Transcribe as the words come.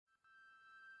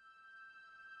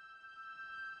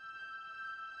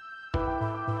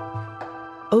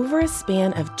Over a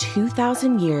span of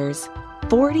 2,000 years,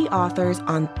 40 authors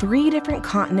on 3 different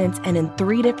continents and in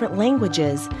 3 different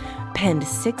languages penned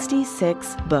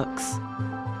 66 books,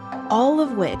 all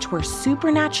of which were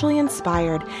supernaturally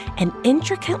inspired and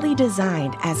intricately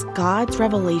designed as God's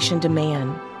revelation to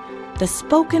man. The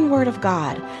spoken word of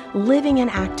God, living and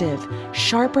active,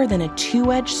 sharper than a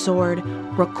 2-edged sword,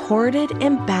 recorded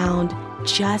and bound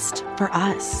just for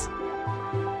us.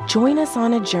 Join us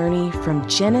on a journey from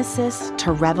Genesis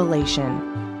to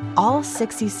Revelation, all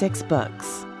 66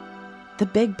 books. The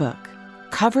Big Book,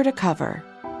 cover to cover.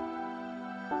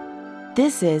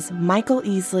 This is Michael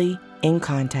Easley in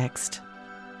Context.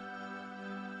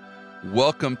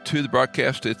 Welcome to the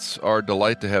broadcast. It's our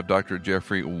delight to have Dr.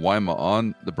 Jeffrey Wyma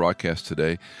on the broadcast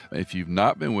today. If you've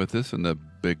not been with us in the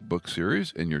Big Book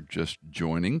series and you're just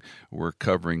joining, we're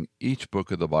covering each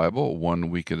book of the Bible 1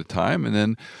 week at a time, and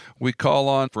then we call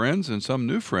on friends and some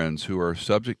new friends who are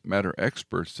subject matter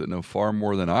experts that know far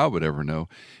more than I would ever know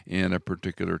in a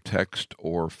particular text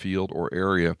or field or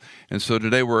area. And so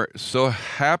today we're so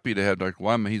happy to have Dr.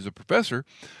 Wyma. He's a professor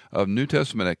of New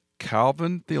Testament at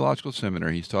Calvin Theological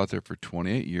Seminary. He's taught there for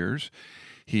 28 years.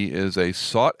 He is a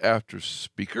sought-after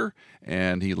speaker,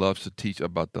 and he loves to teach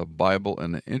about the Bible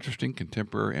in an interesting,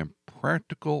 contemporary, and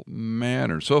practical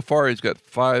manner. So far, he's got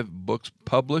 5 books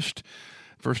published.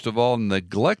 First of all,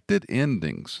 Neglected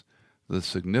Endings, the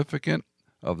significance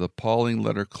of the Pauline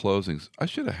letter closings. I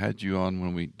should have had you on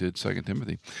when we did 2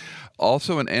 Timothy.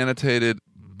 Also, an annotated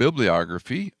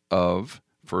bibliography of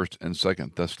 1st and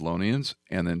 2nd Thessalonians,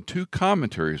 and then 2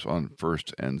 commentaries on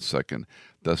 1st and 2nd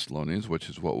Thessalonians, which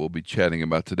is what we'll be chatting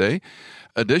about today.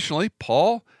 Additionally,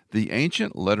 Paul, the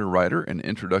ancient letter writer, an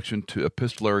introduction to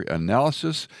epistolary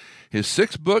analysis. His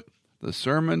 6th book, The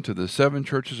Sermon to the 7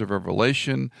 Churches of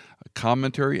Revelation, a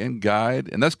commentary and guide.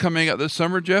 And that's coming out this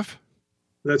summer, Jeff?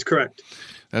 That's correct.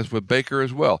 That's with Baker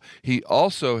as well. He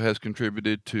also has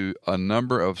contributed to a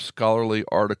number of scholarly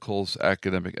articles,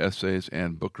 academic essays,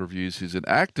 and book reviews. He's an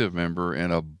active member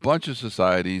in a bunch of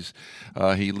societies.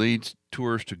 He leads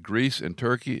tours to Greece and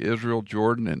Turkey, Israel,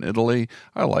 Jordan, and Italy.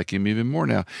 I like him even more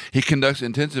now. He conducts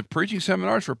intensive preaching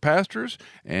seminars for pastors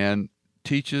and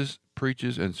teaches,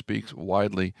 preaches, and speaks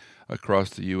widely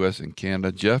across the U.S. and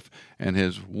Canada. Jeff and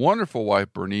his wonderful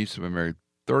wife, Bernice, have been married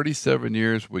 37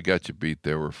 years. We got you beat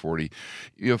there. We're 40.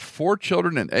 You have 4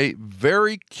 children and 8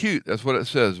 very cute, that's what it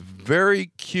says, very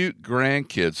cute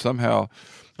grandkids. Somehow,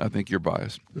 I think you're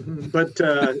biased. But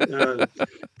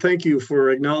thank you for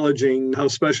acknowledging how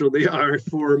special they are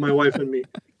for my wife and me.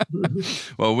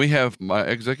 Well, we have my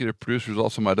executive producer is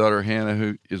also my daughter, Hannah,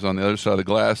 who is on the other side of the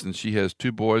glass, and she has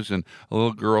 2 boys and a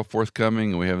little girl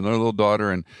forthcoming, and we have another little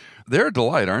daughter, and they're a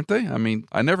delight, aren't they? I mean,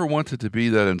 I never wanted to be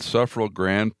that insufferable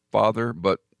grandfather,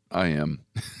 but I am.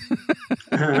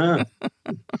 Uh-huh.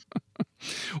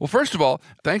 Well, first of all,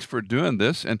 thanks for doing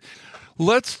this, and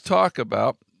let's talk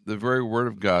about the very Word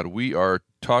of God. We are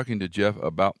talking to Jeff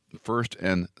about 1st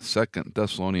and 2nd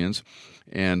Thessalonians,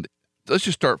 and let's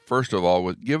just start first of all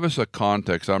with give us a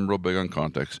context. I'm real big on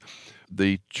context.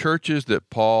 The churches that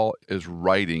Paul is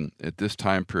writing at this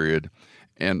time period,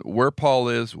 and where Paul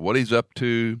is, what he's up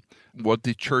to, what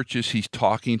the churches he's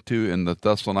talking to in the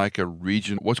Thessalonica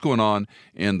region, what's going on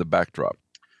in the backdrop.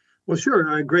 Well,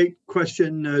 sure. A great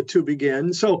question to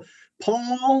begin. So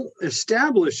Paul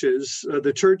establishes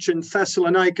the church in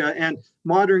Thessalonica, and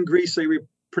modern Greece, they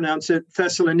pronounce it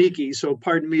Thessaloniki. So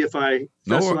pardon me if I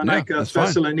Thessalonica,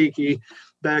 Thessaloniki,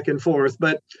 back and forth.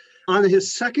 But on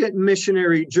his 2nd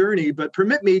missionary journey, but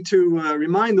permit me to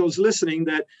remind those listening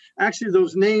that actually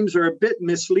those names are a bit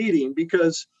misleading,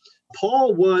 because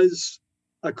Paul was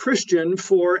a Christian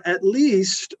for at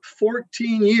least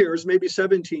 14 years, maybe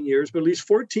 17 years, but at least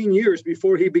 14 years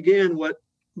before he began what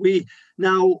we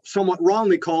now somewhat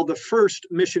wrongly call the first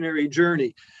missionary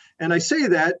journey. And I say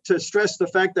that to stress the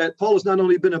fact that Paul has not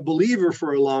only been a believer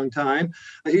for a long time,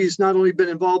 he's not only been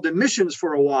involved in missions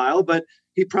for a while, but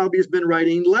he probably has been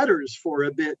writing letters for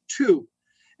a bit too.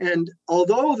 And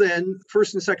although then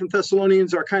 1st and 2nd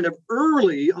Thessalonians are kind of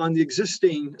early on the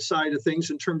existing side of things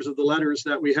in terms of the letters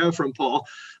that we have from Paul,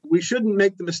 we shouldn't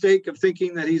make the mistake of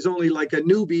thinking that he's only like a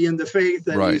newbie in the faith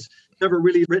and right. He's never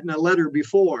really written a letter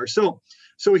before. So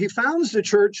he founds the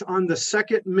church on the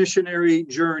 2nd missionary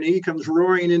journey. He comes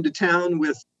roaring into town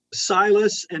with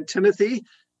Silas and Timothy.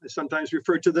 I sometimes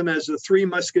refer to them as the 3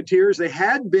 musketeers. They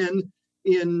had been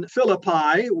in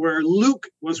Philippi, where Luke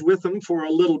was with them for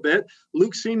a little bit.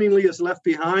 Luke seemingly is left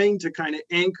behind to kind of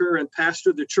anchor and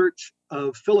pastor the church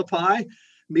of Philippi,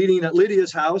 meeting at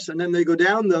Lydia's house. And then they go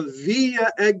down the Via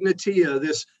Egnatia,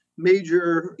 this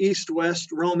major east-west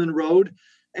Roman road,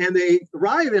 And they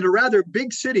arrive in a rather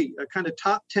big city, a kind of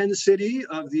top 10 city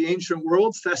of the ancient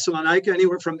world, Thessalonica,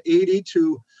 anywhere from 80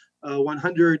 to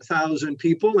 100,000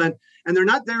 people. And they're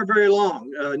not there very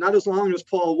long, not as long as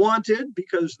Paul wanted,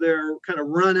 because they're kind of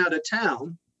run out of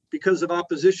town because of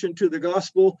opposition to the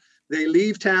gospel. They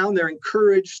leave town. They're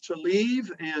encouraged to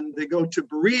leave, and they go to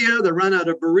Berea. They run out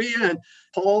of Berea, and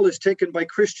Paul is taken by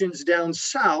Christians down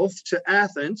south to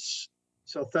Athens.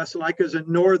 So Thessalonica is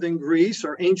in northern Greece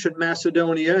or ancient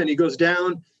Macedonia, and he goes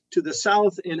down to the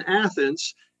south in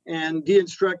Athens, and he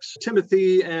instructs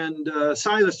Timothy and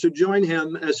Silas to join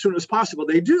him as soon as possible.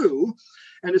 They do,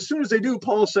 and as soon as they do,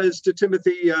 Paul says to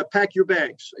Timothy, pack your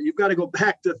bags. You've got to go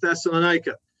back to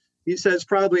Thessalonica. He says,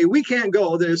 probably, we can't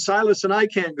go. There's Silas and I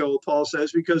can't go, Paul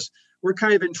says, because we're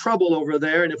kind of in trouble over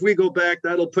there. And if we go back,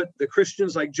 that'll put the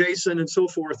Christians like Jason and so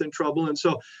forth in trouble. And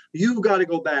so you've got to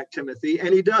go back, Timothy.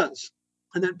 And he does.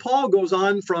 And then Paul goes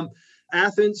on from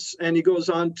Athens and he goes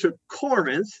on to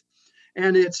Corinth.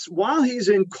 And it's while he's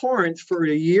in Corinth for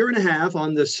a year and a half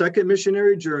on the second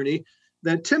missionary journey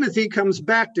that Timothy comes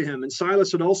back to him. And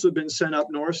Silas had also been sent up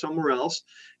north somewhere else.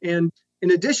 And in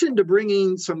addition to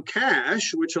bringing some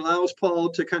cash, which allows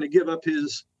Paul to kind of give up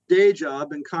his day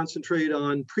job and concentrate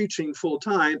on preaching full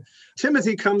time,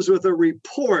 Timothy comes with a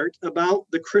report about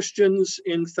the Christians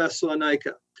in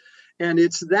Thessalonica. And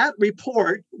it's that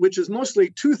report, which is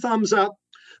mostly 2 thumbs up,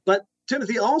 but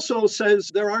Timothy also says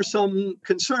there are some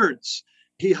concerns.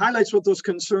 He highlights what those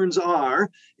concerns are.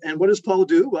 And what does Paul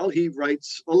do? Well, he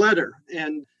writes a letter.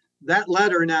 And that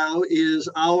letter now is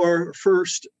our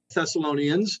First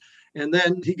Thessalonians. And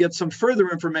then he gets some further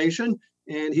information,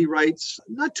 and he writes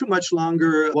not too much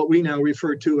longer what we now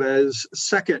refer to as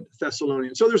Second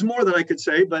Thessalonians. So there's more that I could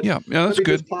say, but yeah, that's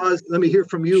good. Just pause. Let me hear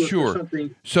from you Sure. if there's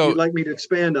something you'd like me to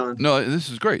expand on. No, this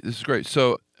is great.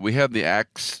 So we have the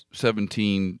Acts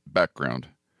 17 background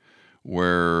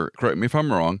where, correct me if I'm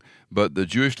wrong, but the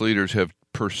Jewish leaders have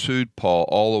pursued Paul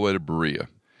all the way to Berea.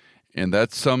 And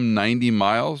that's some 90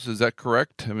 miles. Is that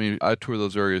correct? I mean, I tour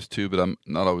those areas too, but I'm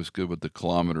not always good with the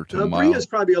kilometer to mile. Berea is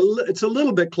probably it's a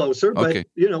little bit closer, but okay.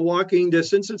 Walking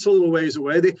distance, it's a little ways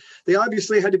away. They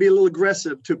obviously had to be a little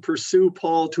aggressive to pursue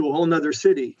Paul to a whole nother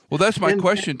city. Well, that's my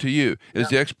question to you as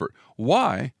the expert.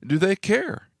 Why do they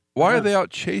care? Why are they out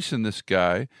chasing this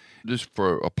guy? Just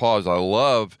for a pause, I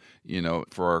love,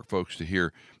 for our folks to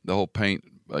hear the whole paint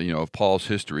of Paul's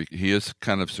history. He is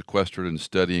kind of sequestered and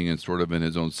studying and sort of in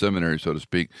his own seminary, so to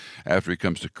speak, after he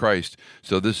comes to Christ.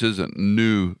 So this isn't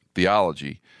new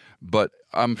theology, but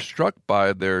I'm struck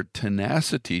by their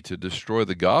tenacity to destroy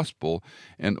the gospel.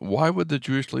 And why would the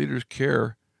Jewish leaders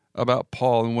care about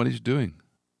Paul and what he's doing?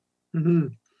 Mm-hmm.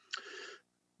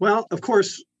 Well, of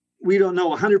course, we don't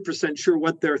know 100% sure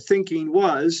what their thinking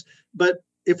was, but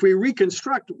if we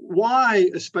reconstruct why,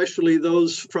 especially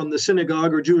those from the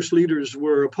synagogue or Jewish leaders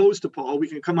were opposed to Paul, we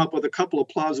can come up with a couple of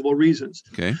plausible reasons.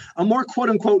 Okay. A more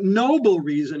quote-unquote noble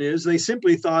reason is they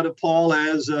simply thought of Paul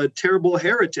as a terrible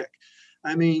heretic.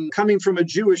 I mean, coming from a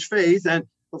Jewish faith, and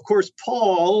of course,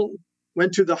 Paul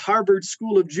went to the Harvard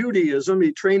School of Judaism.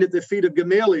 He trained at the feet of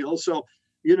Gamaliel, so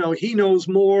he knows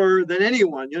more than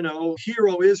anyone. Hear,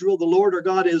 O Israel, the Lord our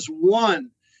God is one.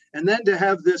 And then to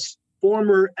have this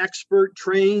former expert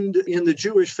trained in the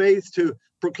Jewish faith to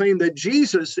proclaim that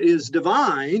Jesus is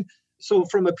divine. So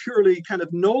from a purely kind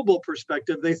of noble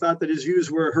perspective, they thought that his views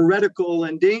were heretical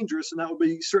and dangerous. And that would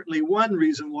be certainly one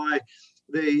reason why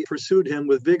they pursued him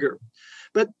with vigor.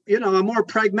 But, a more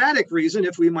pragmatic reason,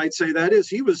 if we might say that, is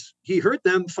he hurt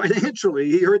them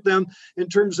financially. He hurt them in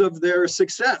terms of their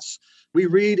success. We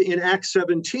read in Acts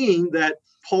 17 that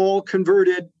Paul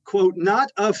converted, quote,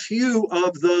 not a few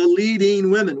of the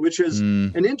leading women, which is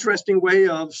an interesting way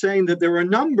of saying that there were a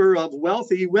number of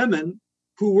wealthy women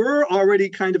who were already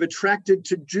kind of attracted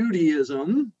to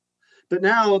Judaism, but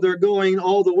now they're going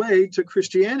all the way to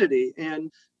Christianity.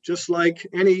 And just like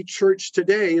any church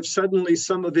today, if suddenly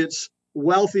some of its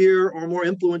wealthier or more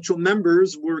influential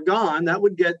members were gone, that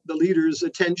would get the leaders'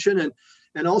 attention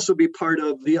and also be part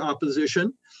of the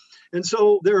opposition. And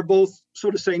so there are both,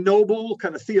 so to say, noble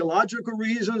kind of theological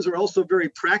reasons, or also very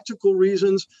practical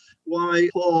reasons why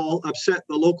Paul upset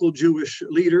the local Jewish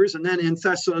leaders. And then in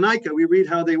Thessalonica, we read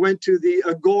how they went to the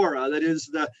Agora, that is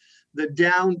the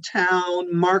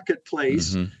downtown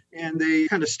marketplace, and they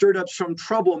kind of stirred up some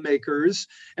troublemakers.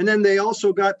 And then they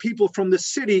also got people from the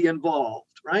city involved,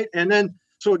 right? And then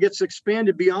so it gets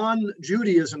expanded beyond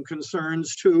Judaism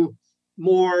concerns to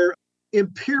more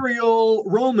imperial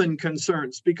Roman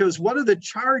concerns, because what are the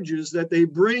charges that they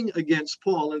bring against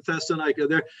Paul in Thessalonica?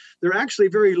 They're actually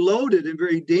very loaded and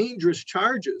very dangerous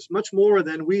charges, much more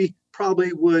than we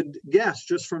probably would guess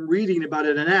just from reading about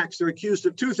it in Acts. They're accused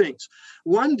of two things: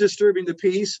 one, disturbing the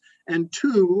peace, and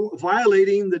two,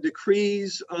 violating the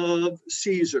decrees of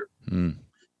Caesar.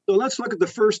 So let's look at the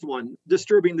first one,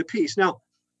 disturbing the peace. Now,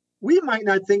 we might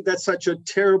not think that's such a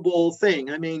terrible thing.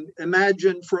 I mean,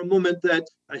 imagine for a moment that,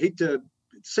 I hate to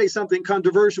say something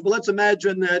controversial, but let's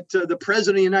imagine that the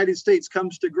president of the United States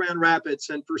comes to Grand Rapids,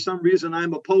 and for some reason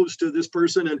I'm opposed to this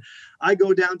person, and I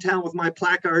go downtown with my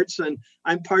placards, and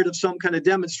I'm part of some kind of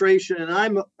demonstration, and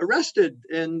I'm arrested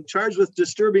and charged with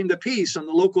disturbing the peace on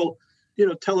the local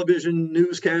television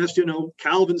newscast,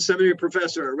 Calvin Seminary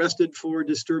professor arrested for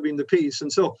disturbing the peace.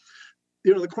 And so,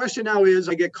 the question now is,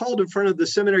 I get called in front of the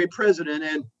seminary president,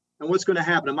 and what's going to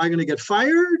happen? Am I going to get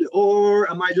fired, or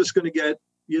am I just going to get,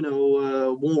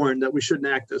 warned that we shouldn't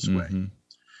act this way?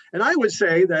 And I would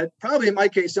say that probably in my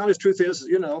case, the honest truth is,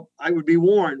 I would be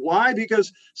warned. Why?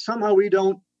 Because somehow we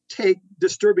don't take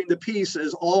disturbing the peace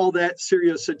as all that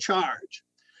serious a charge.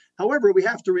 However, we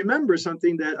have to remember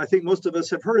something that I think most of us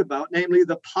have heard about, namely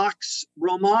the Pax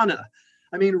Romana.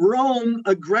 I mean, Rome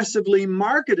aggressively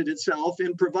marketed itself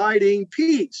in providing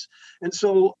peace. And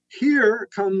so here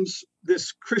comes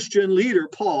this Christian leader,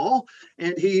 Paul,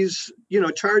 and he's,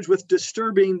 charged with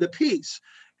disturbing the peace.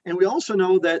 And we also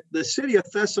know that the city of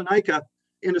Thessalonica,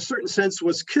 in a certain sense,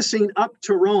 was kissing up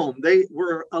to Rome. They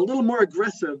were a little more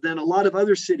aggressive than a lot of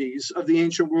other cities of the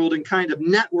ancient world in kind of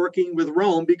networking with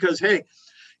Rome, because, hey,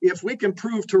 if we can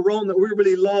prove to Rome that we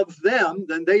really love them,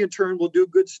 then they in turn will do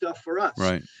good stuff for us.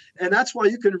 Right. And that's why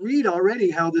you can read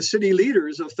already how the city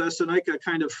leaders of Thessalonica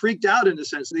kind of freaked out in a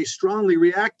sense. They strongly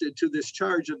reacted to this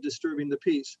charge of disturbing the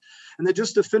peace. And then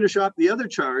just to finish up the other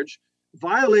charge,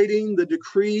 violating the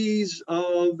decrees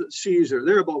of Caesar.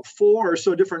 There are about 4 or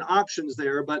so different options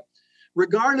there, but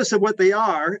regardless of what they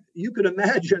are, you can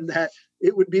imagine that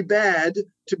it would be bad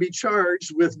to be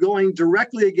charged with going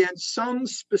directly against some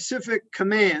specific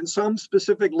command, some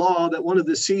specific law that one of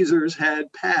the Caesars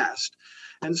had passed.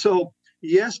 And so,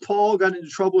 yes, Paul got into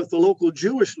trouble with the local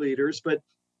Jewish leaders, but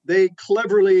they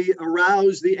cleverly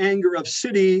aroused the anger of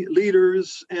city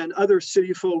leaders and other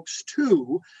city folks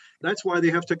too. That's why they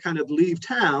have to kind of leave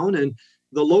town. And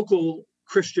the local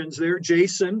Christians there,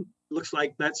 Jason, looks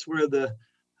like that's where the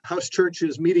house church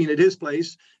is meeting at his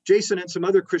place. Jason and some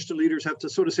other Christian leaders have to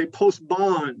sort of say post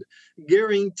bond,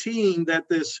 guaranteeing that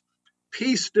this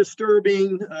peace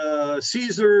disturbing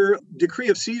Caesar decree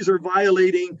of Caesar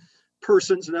violating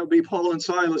persons, and that would be Paul and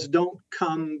Silas, don't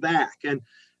come back. And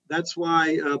that's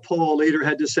why Paul later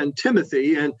had to send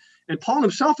Timothy. And Paul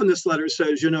himself in this letter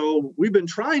says, we've been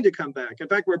trying to come back. In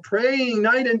fact, we're praying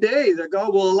night and day that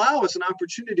God will allow us an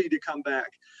opportunity to come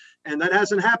back. And that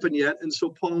hasn't happened yet. And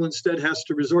so Paul instead has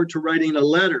to resort to writing a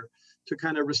letter to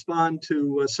kind of respond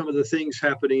to some of the things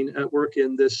happening at work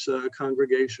in this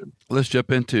congregation. Let's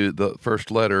jump into the first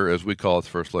letter, as we call it, the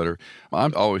first letter.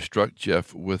 I'm always struck,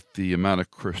 Jeff, with the amount of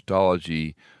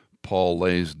Christology Paul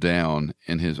lays down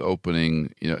in his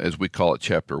opening, as we call it,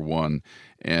 chapter 1.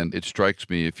 And it strikes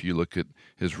me, if you look at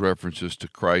his references to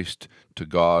Christ, to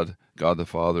God, God the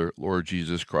Father, Lord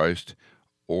Jesus Christ,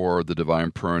 or the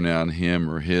divine pronoun him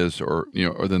or his, or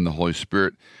then the Holy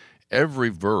Spirit, every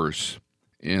verse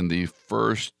in the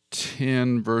first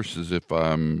 10 verses, if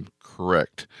I'm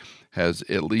correct, has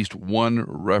at least one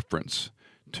reference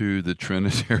to the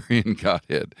Trinitarian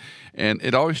Godhead. And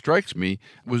it always strikes me,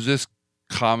 was this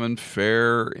common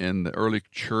fare in the early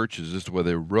church? Is this the way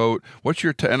they wrote? What's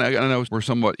your and I know we're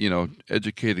somewhat,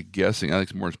 educated guessing. I think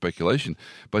it's more speculation.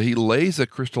 But he lays a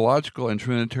Christological and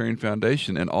Trinitarian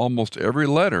foundation in almost every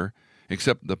letter,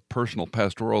 except the personal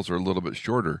pastorals are a little bit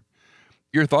shorter.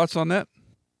 Your thoughts on that?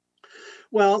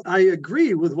 Well, I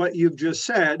agree with what you've just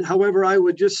said. However, I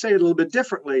would just say it a little bit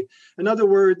differently. In other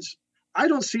words, I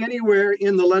don't see anywhere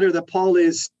in the letter that Paul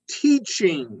is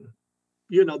teaching,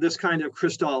 this kind of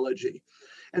Christology.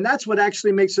 And that's what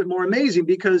actually makes it more amazing,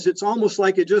 because it's almost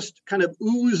like it just kind of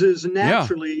oozes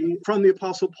naturally from the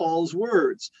Apostle Paul's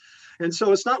words. And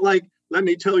so it's not like, let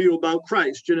me tell you about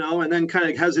Christ, and then kind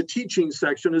of has a teaching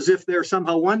section as if they're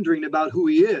somehow wondering about who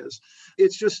he is.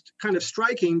 It's just kind of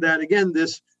striking that, again,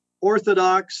 this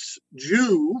Orthodox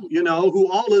Jew,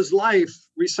 who all his life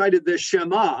recited the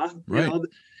Shema, right,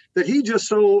 that he just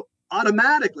so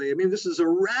automatically, this is a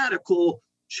radical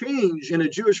change in a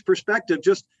Jewish perspective,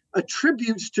 just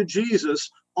attributes to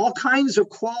Jesus all kinds of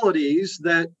qualities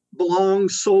that belong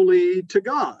solely to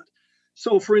God.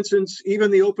 So, for instance,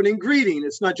 even the opening greeting,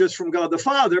 it's not just from God the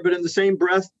Father, but in the same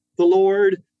breath, the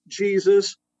Lord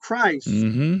Jesus Christ.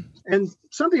 Mm-hmm. And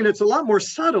something that's a lot more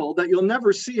subtle that you'll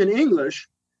never see in English.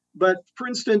 But for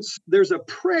instance, there's a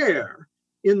prayer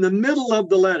in the middle of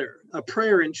the letter, a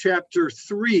prayer in chapter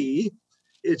 3.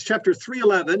 It's chapter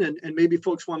 3:11, and maybe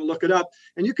folks want to look it up.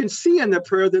 And you can see in the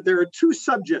prayer that there are two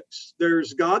subjects.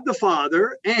 There's God the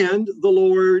Father and the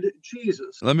Lord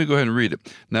Jesus. Let me go ahead and read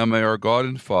it. Now may our God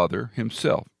and Father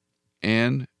himself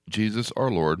and Jesus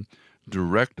our Lord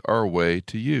direct our way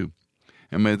to you.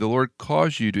 And may the Lord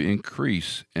cause you to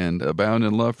increase and abound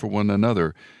in love for one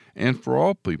another and for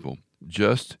all people,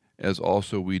 just as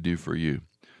also we do for you,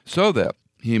 so that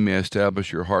he may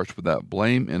establish your hearts without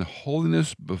blame and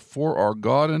holiness before our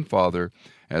God and Father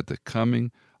at the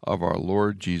coming of our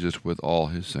Lord Jesus with all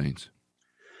his saints.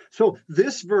 So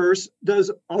this verse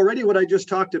does already what I just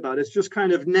talked about. It's just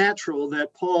kind of natural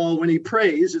that Paul, when he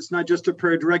prays, it's not just a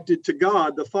prayer directed to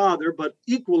God the Father, but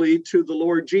equally to the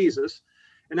Lord Jesus.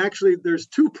 And actually, there's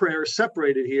two prayers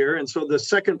separated here. And so the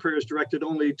second prayer is directed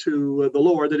only to the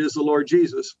Lord, that is the Lord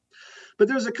Jesus. But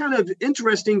there's a kind of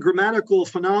interesting grammatical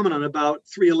phenomenon about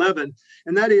 3:11,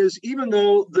 and that is, even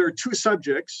though there are two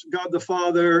subjects, God the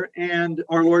Father and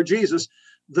our Lord Jesus,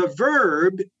 the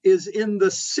verb is in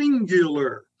the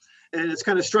singular. And it's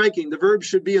kind of striking. The verb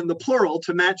should be in the plural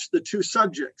to match the two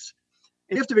subjects.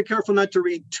 And you have to be careful not to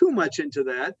read too much into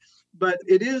that, but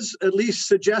it is at least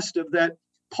suggestive that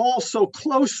Paul so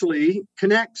closely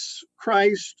connects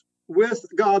Christ with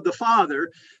God the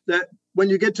Father that when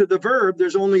you get to the verb,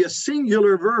 there's only a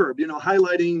singular verb,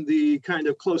 highlighting the kind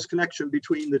of close connection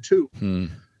between the two.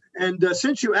 And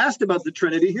since you asked about the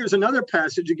Trinity, here's another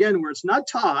passage, again, where it's not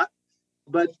taught,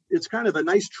 but it's kind of a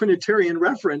nice Trinitarian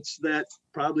reference that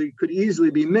probably could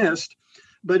easily be missed.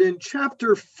 But in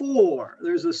chapter 4,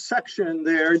 there's a section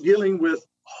there dealing with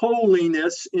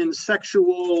holiness in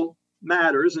sexual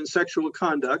matters and sexual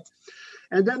conduct.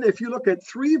 And then if you look at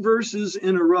 3 verses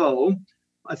in a row,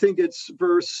 I think it's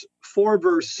verse 4,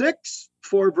 verse 6,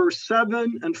 4, verse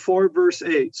 7, and 4, verse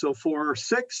 8. So 4,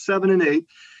 6, 7, and 8.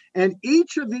 And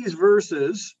each of these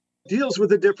verses deals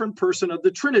with a different person of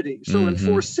the Trinity. So in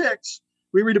 4, 6,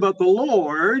 we read about the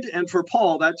Lord, and for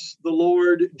Paul, that's the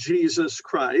Lord Jesus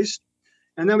Christ.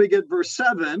 And then we get verse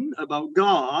 7 about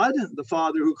God, the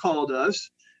Father who called us.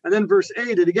 And then verse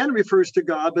 8, it again refers to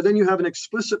God, but then you have an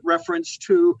explicit reference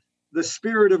to the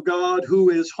Spirit of God who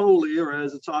is holy, or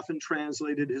as it's often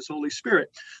translated, his Holy Spirit.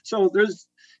 So there's,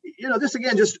 this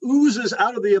again just oozes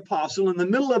out of the apostle in the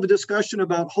middle of a discussion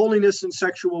about holiness and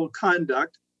sexual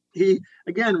conduct. He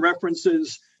again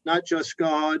references not just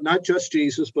God, not just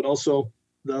Jesus, but also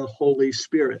the Holy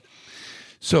Spirit.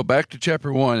 So back to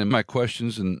chapter 1 and my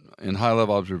questions and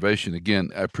high-level observation.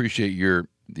 Again, I appreciate your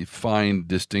defined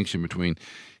distinction between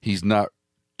he's not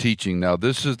teaching. Now,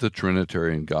 this is the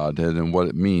Trinitarian Godhead and what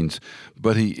it means,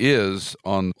 but he is,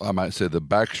 on, I might say, the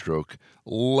backstroke,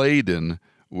 laden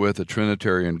with a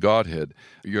Trinitarian Godhead.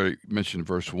 You already mentioned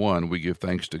verse 1, we give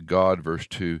thanks to God. Verse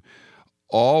 2,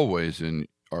 always in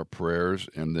our prayers.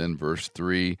 And then verse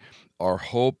 3, our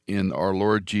hope in our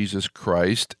Lord Jesus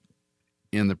Christ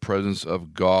in the presence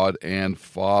of God and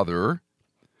Father,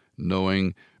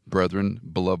 knowing, brethren,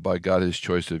 beloved by God, his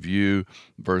choice of you.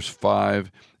 Verse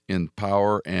 5, in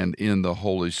power and in the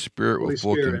Holy Spirit with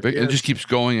full conviction. Yes. It just keeps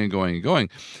going and going and going.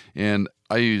 And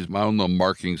I use my own little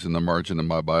markings in the margin of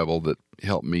my Bible that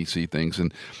help me see things.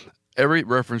 And every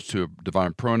reference to a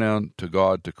divine pronoun, to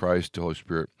God, to Christ, to Holy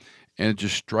Spirit, and it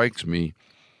just strikes me.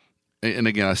 And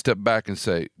again, I step back and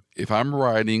say, if I'm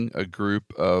writing a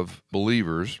group of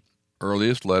believers,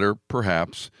 earliest letter,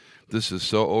 perhaps, this is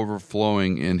so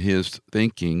overflowing in his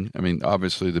thinking. I mean,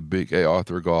 obviously the big A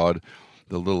author, God,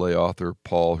 the little a author,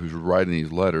 Paul, who's writing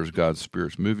these letters, God's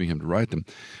Spirit's moving him to write them.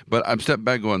 But I'm stepping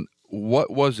back going,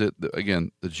 what was it that,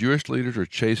 again, the Jewish leaders are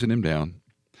chasing him down.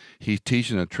 He's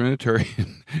teaching a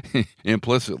Trinitarian,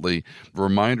 implicitly,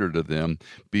 reminder to them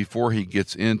before he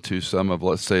gets into some of,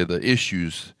 let's say, the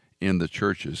issues in the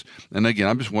churches. And again,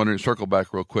 I'm just wondering, circle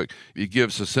back real quick, you give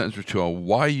us a sentence or two on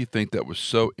why you think that was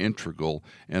so integral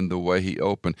in the way he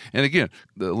opened. And again,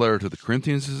 the letter to the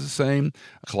Corinthians is the same.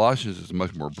 Colossians is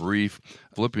much more brief.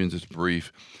 Philippians is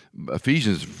brief.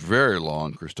 Ephesians is very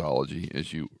long Christology,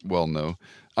 as you well know.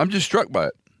 I'm just struck by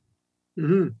it.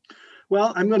 Mm-hmm.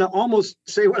 Well, I'm going to almost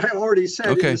say what I already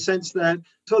said in the sense that,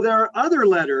 so there are other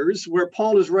letters where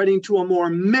Paul is writing to a more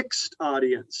mixed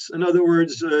audience. In other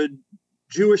words,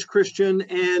 Jewish Christian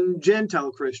and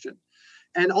Gentile Christian.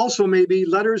 And also maybe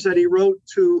letters that he wrote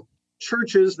to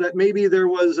churches that maybe there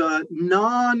was a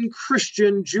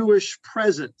non-Christian Jewish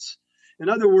presence. In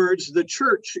other words, the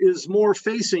church is more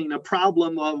facing a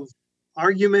problem of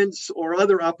arguments or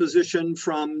other opposition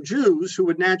from Jews who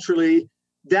would naturally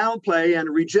downplay and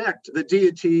reject the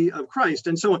deity of Christ.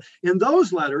 And so in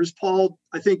those letters, Paul,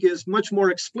 I think, is much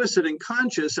more explicit and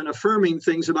conscious and affirming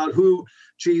things about who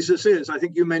Jesus is. I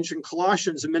think you mentioned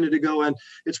Colossians a minute ago, and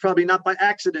it's probably not by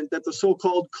accident that the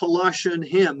so-called Colossian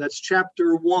hymn, that's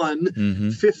chapter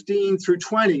 1, 15 through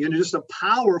 20, and just a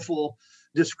powerful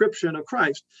description of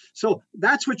Christ. So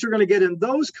that's what you're going to get in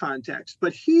those contexts.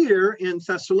 But here in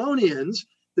Thessalonians,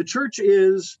 the church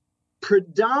is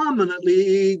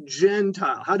predominantly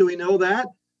Gentile. How do we know that?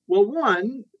 Well,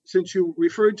 one, since you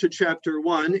referred to chapter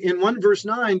 1, in 1 verse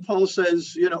 9, Paul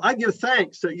says, I give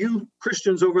thanks that you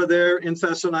Christians over there in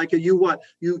Thessalonica, you what?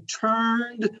 You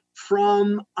turned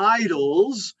from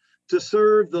idols to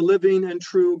serve the living and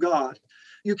true God.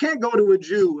 You can't go to a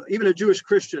Jew, even a Jewish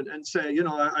Christian, and say,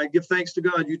 I give thanks to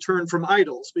God, you turn from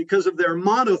idols because of their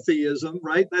monotheism,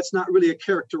 right? That's not really a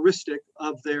characteristic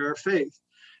of their faith.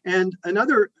 And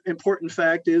another important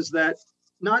fact is that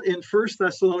not in 1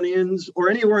 Thessalonians or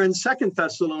anywhere in 2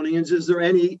 Thessalonians is there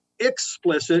any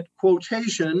explicit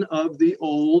quotation of the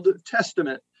Old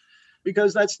Testament,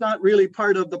 because that's not really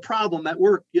part of the problem at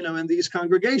work, in these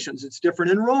congregations. It's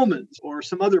different in Romans or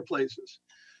some other places.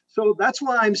 So that's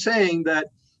why I'm saying that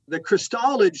the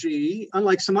Christology,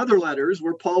 unlike some other letters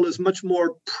where Paul is much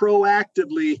more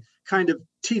proactively kind of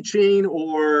teaching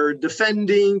or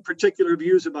defending particular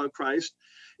views about Christ,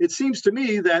 it seems to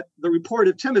me that the report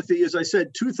of Timothy, as I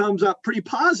said, 2 thumbs up, pretty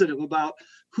positive about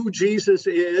who Jesus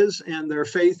is and their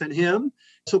faith in him.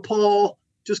 So Paul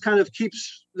just kind of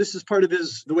keeps, this is part of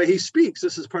the way he speaks.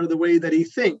 This is part of the way that he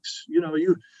thinks.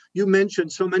 You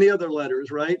mentioned so many other letters,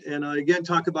 right? And I again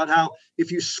talk about how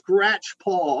if you scratch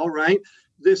Paul, right,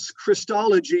 this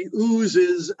Christology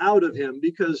oozes out of him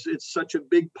because it's such a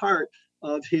big part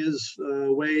of his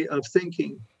way of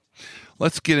thinking.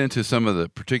 Let's get into some of the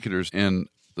particulars in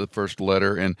the first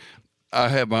letter, and I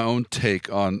have my own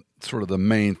take on sort of the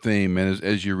main theme. And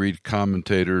as you read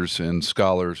commentators and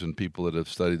scholars and people that have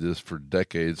studied this for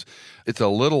decades, it's a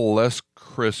little less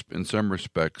crisp in some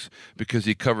respects because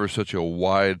he covers such a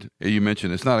wide, you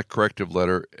mentioned it's not a corrective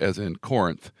letter as in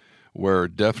Corinth, where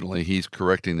definitely he's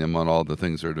correcting them on all the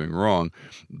things they're doing wrong.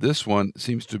 This one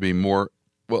seems to be more,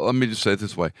 well, let me just say it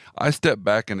this way. I step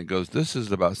back and it goes, this is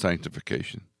about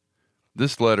sanctification.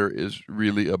 This letter is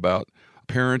really about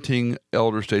parenting,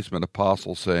 elder statesman,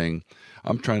 apostle saying,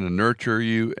 I'm trying to nurture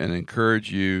you and encourage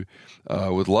you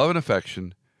with love and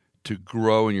affection to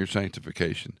grow in your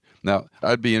sanctification. Now,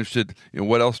 I'd be interested in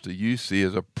what else do you see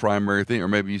as a primary thing, or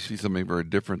maybe you see something very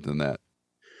different than that.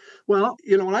 Well,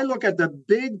 when I look at the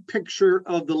big picture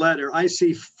of the letter, I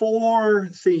see 4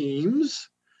 themes,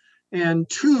 and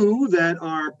 2 that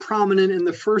are prominent in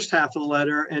the first half of the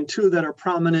letter and 2 that are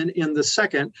prominent in the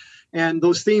second. And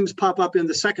those themes pop up in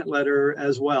the second letter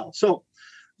as well. So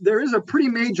there is a pretty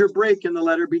major break in the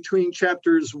letter between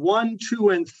chapters 1,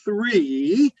 2, and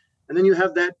 3. And then you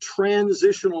have that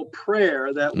transitional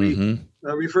prayer that we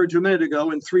referred to a minute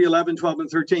ago in 3, 11, 12, and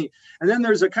 13. And then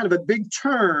there's a kind of a big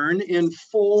turn in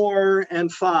 4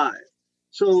 and 5.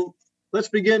 So let's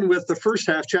begin with the first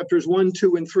half, chapters 1,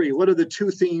 2, and 3. What are the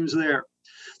 2 themes there?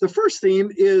 The first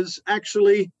theme is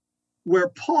actually where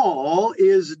Paul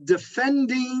is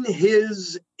defending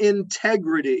his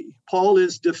integrity. Paul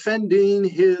is defending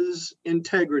his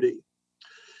integrity.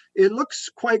 It looks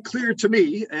quite clear to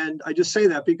me, and I just say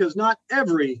that because not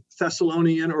every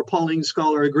Thessalonian or Pauline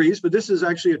scholar agrees, but this is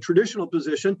actually a traditional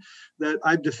position that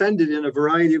I've defended in a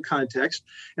variety of contexts,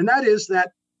 and that is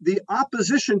that the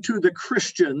opposition to the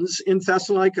Christians in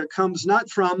Thessalonica comes not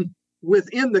from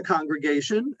within the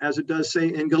congregation, as it does say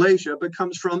in Galatia, but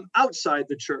comes from outside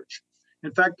the church.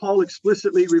 In fact, Paul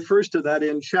explicitly refers to that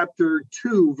in chapter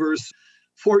 2, verse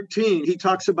 14. He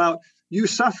talks about you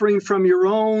suffering from your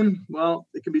own, well,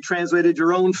 it can be translated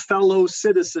your own fellow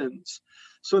citizens.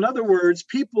 So in other words,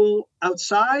 people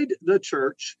outside the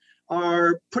church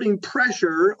are putting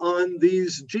pressure on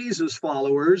these Jesus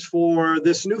followers for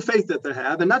this new faith that they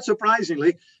have. And not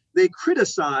surprisingly, they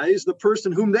criticize the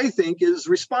person whom they think is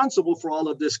responsible for all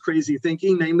of this crazy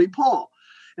thinking, namely Paul.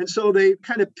 And so they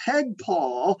kind of peg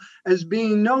Paul as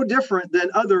being no different than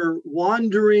other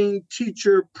wandering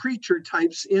teacher, preacher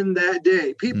types in that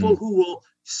day. People who will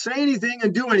say anything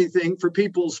and do anything for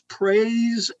people's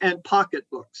praise and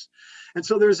pocketbooks. And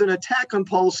so there's an attack on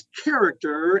Paul's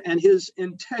character and his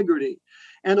integrity.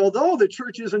 And although the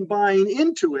church isn't buying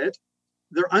into it,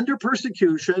 they're under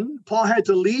persecution. Paul had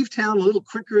to leave town a little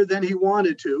quicker than he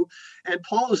wanted to. And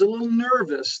Paul is a little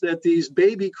nervous that these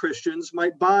baby Christians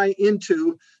might buy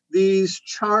into these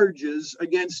charges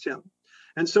against him.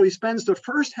 And so he spends the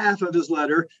first half of his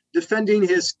letter defending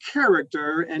his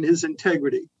character and his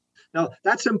integrity. Now,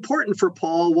 that's important for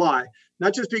Paul. Why?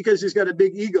 not just because he's got a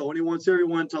big ego and he wants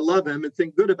everyone to love him and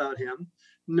think good about him.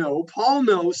 No, Paul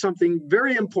knows something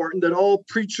very important that all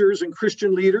preachers and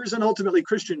Christian leaders and ultimately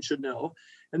Christians should know,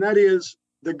 and that is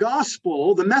the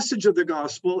gospel, the message of the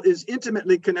gospel is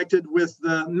intimately connected with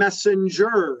the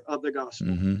messenger of the gospel.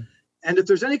 Mm-hmm. And if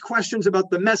there's any questions about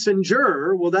the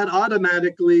messenger, well, that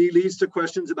automatically leads to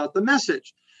questions about the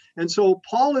message. And so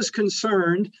Paul is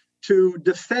concerned to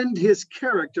defend his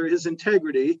character, his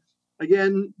integrity,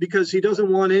 again, because he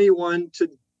doesn't want anyone to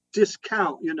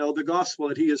discount, the gospel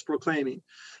that he is proclaiming.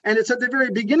 And it's at the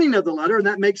very beginning of the letter, and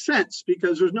that makes sense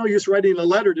because there's no use writing a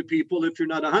letter to people if you're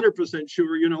not 100%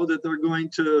 sure, that they're going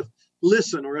to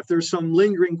listen, or if there's some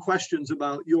lingering questions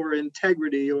about your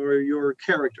integrity or your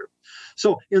character.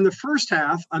 So in the first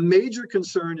half, a major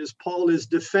concern is Paul is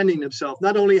defending himself,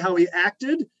 not only how he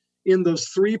acted in those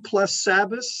 3+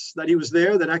 Sabbaths that he was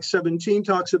there, that Acts 17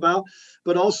 talks about,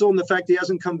 but also in the fact he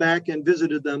hasn't come back and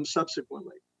visited them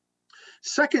subsequently.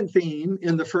 Second theme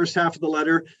in the first half of the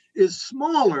letter is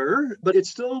smaller, but it's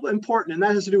still important, and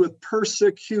that has to do with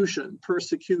persecution.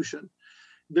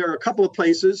 There are a couple of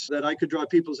places that I could draw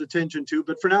people's attention to,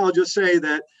 but for now I'll just say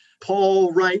that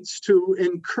Paul writes to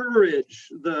encourage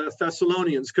the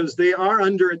Thessalonians because they are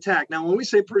under attack. Now, when we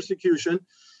say persecution,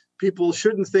 people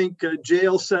shouldn't think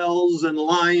jail cells and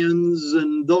lions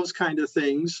and those kind of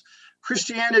things.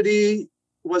 Christianity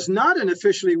was not an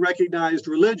officially recognized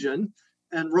religion,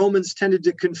 and Romans tended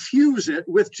to confuse it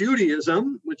with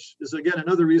Judaism, which is, again,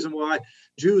 another reason why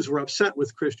Jews were upset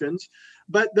with Christians.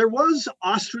 But there was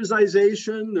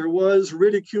ostracization, there was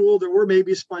ridicule, there were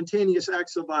maybe spontaneous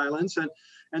acts of violence.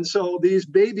 And so these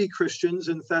baby Christians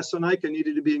in Thessalonica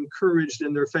needed to be encouraged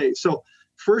in their faith. So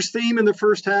first theme in the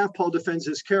first half, Paul defends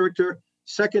his character.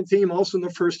 Second theme, also in the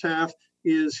first half,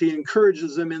 is he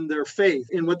encourages them in their faith,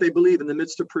 in what they believe in the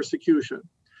midst of persecution.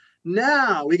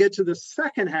 Now we get to the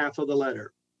second half of the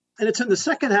letter. And it's in the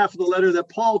second half of the letter that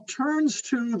Paul turns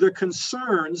to the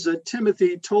concerns that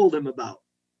Timothy told him about.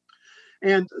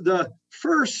 And the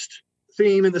first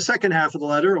theme in the second half of the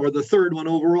letter, or the third one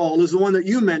overall, is the one that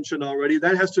you mentioned already.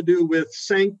 That has to do with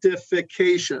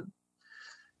sanctification.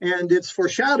 And it's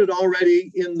foreshadowed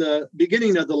already in the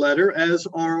beginning of the letter, as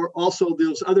are also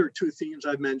those other two themes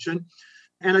I've mentioned.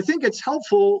 And I think it's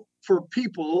helpful for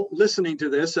people listening to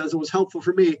this, as it was helpful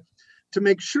for me, to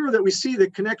make sure that we see the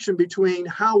connection between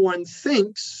how one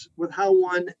thinks with how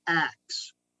one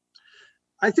acts.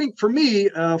 I think for me,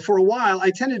 for a while, I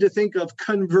tended to think of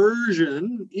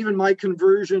conversion, even my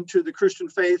conversion to the Christian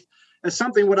faith, as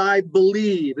something what I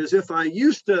believe, as if I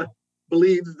used to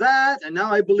believe that, and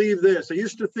now I believe this. I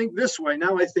used to think this way,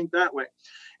 now I think that way.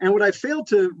 And what I failed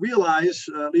to realize,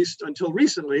 at least until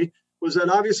recently, was that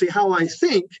obviously how I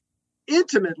think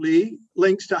intimately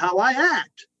links to how I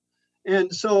act.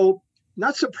 And so,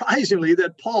 not surprisingly,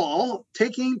 that Paul,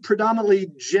 taking predominantly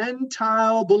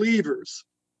Gentile believers,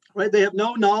 right? They have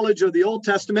no knowledge of the Old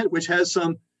Testament, which has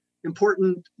some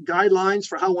important guidelines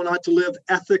for how one ought to live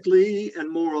ethically and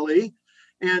morally.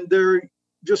 And they're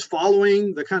just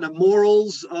following the kind of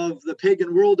morals of the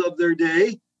pagan world of their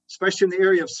day, especially in the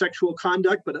area of sexual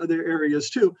conduct, but other areas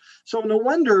too. So no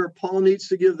wonder Paul needs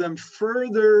to give them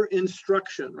further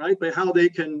instruction, right? By how they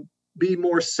can be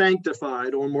more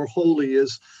sanctified or more holy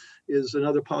is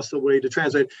another possible way to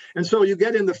translate. And so you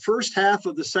get in the first half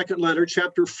of the second letter,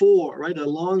 chapter 4, right? A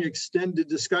long extended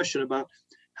discussion about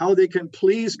how they can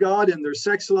please God in their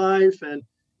sex life and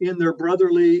in their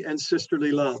brotherly and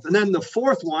sisterly love. And then the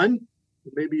fourth one,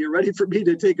 maybe you're ready for me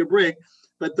to take a break,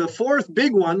 but the fourth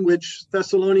big one, which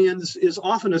Thessalonians is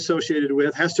often associated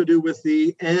with, has to do with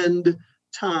the end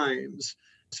times,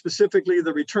 specifically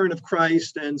the return of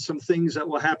Christ and some things that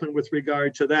will happen with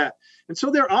regard to that. And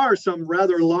so there are some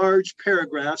rather large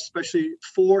paragraphs, especially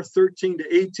 4:13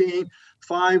 to 18,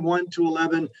 5:1 to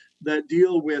 11, that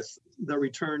deal with the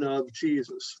return of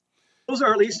Jesus. Those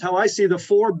are at least how I see the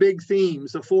four big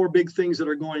themes, the four big things that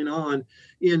are going on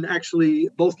in actually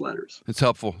both letters. It's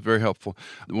helpful, very helpful.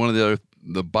 One of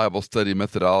the Bible study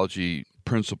methodology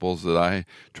principles that I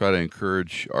try to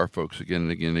encourage our folks again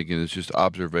and again and again is just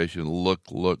observation. Look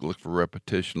for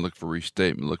repetition, look for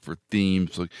restatement, look for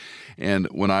themes. And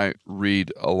when I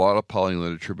read a lot of Pauline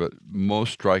literature, but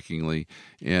most strikingly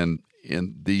in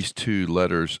these two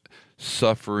letters,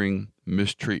 suffering,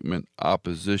 mistreatment,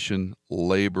 opposition,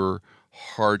 labor,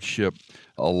 hardship,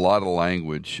 a lot of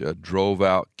language, drove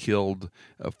out, killed,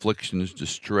 afflictions,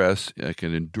 distress, I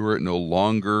can endure it no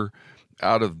longer.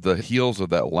 Out of the heels of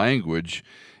that language,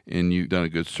 and you've done a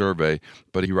good survey,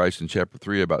 but he writes in chapter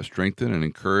 3 about strengthen and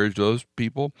encourage those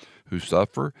people who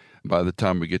suffer. By the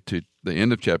time we get to the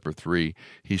end of chapter 3,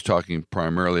 he's talking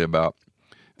primarily about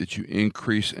that you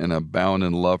increase and abound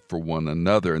in love for one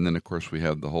another. And then, of course, we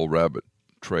have the whole rabbit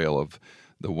trail of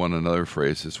the one another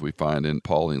phrases we find in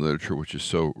Pauline literature, which is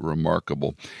so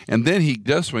remarkable. And then he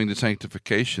does swing to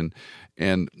sanctification,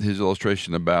 and his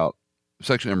illustration about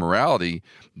sexual immorality.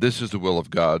 This is the will of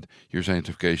God, your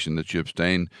sanctification, that you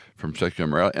abstain from sexual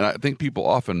immorality. And I think people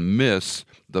often miss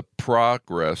the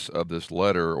progress of this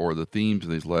letter or the themes of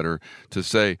this letter to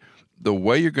say, the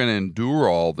way you're going to endure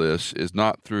all this is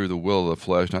not through the will of the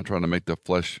flesh, not trying to make the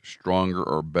flesh stronger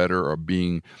or better or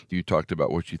being, you talked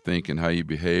about what you think and how you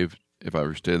behave, if I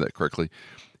understand that correctly.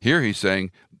 Here he's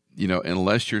saying,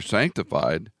 unless you're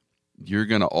sanctified, you're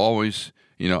going to always,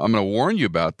 I'm going to warn you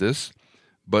about this,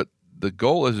 but the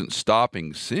goal isn't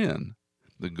stopping sin.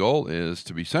 The goal is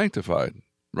to be sanctified.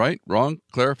 Right? Wrong?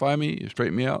 Clarify me?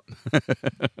 Straighten me out?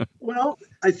 Well,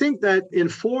 I think that in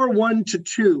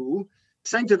 4:1-2,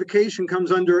 sanctification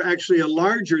comes under actually a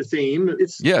larger theme.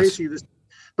 It's basically this,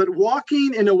 but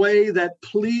walking in a way that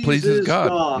pleases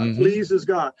God. Mm-hmm. Pleases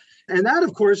God. And that,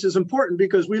 of course, is important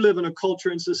because we live in a culture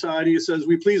and society that says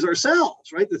we please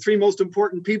ourselves, right? The three most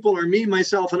important people are me,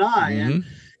 myself, and I. Mm-hmm.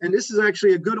 And this is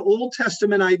actually a good Old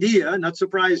Testament idea, not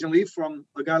surprisingly, from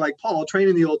a guy like Paul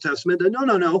trained in the Old Testament, that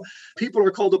no. People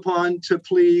are called upon to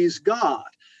please God.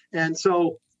 And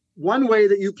so one way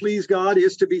that you please God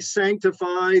is to be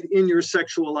sanctified in your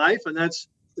sexual life, and that's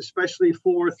especially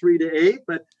 4:3-8.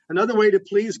 But another way to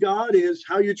please God is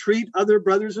how you treat other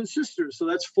brothers and sisters. So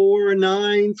that's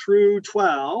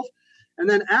 4:9-12. And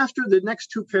then after the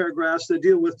next two paragraphs that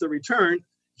deal with the return,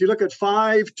 if you look at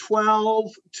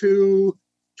 5:12-22,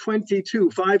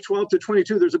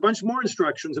 5:12-22, there's a bunch more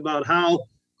instructions about how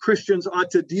Christians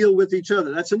ought to deal with each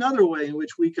other. That's another way in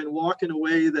which we can walk in a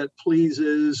way that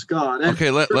pleases God. And okay,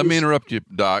 let me interrupt you,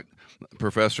 Doc,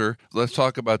 Professor. Let's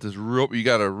talk about this. You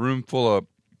got a room full of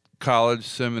college,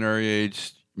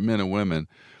 seminary-aged men and women.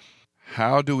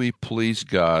 How do we please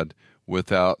God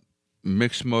without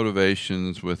mixed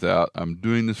motivations, without I'm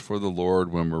doing this for the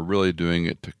Lord when we're really doing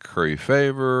it to curry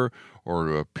favor or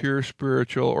to appear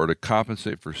spiritual or to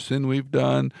compensate for sin we've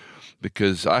done?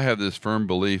 Because I have this firm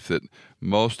belief that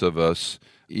most of us,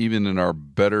 even in our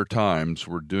better times,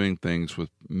 we're doing things with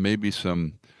maybe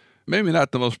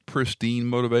not the most pristine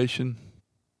motivation.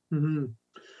 Mm-hmm.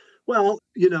 Well,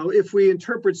 if we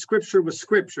interpret Scripture with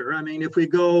Scripture, if we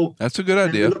go... That's a good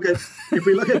idea. If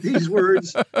we look at these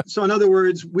words, so in other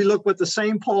words, we look what the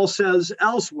same Paul says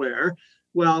elsewhere.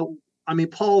 Well,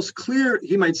 Paul's clear,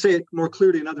 he might say it more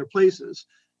clearly in other places,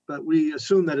 but we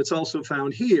assume that it's also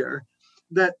found here,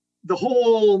 that the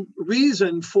whole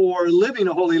reason for living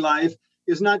a holy life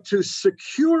is not to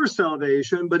secure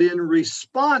salvation, but in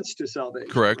response to salvation.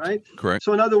 Correct. Right? Correct.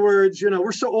 So in other words,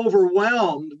 we're so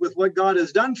overwhelmed with what God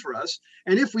has done for us.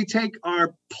 And if we take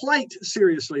our plight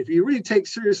seriously, if you really take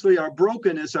seriously our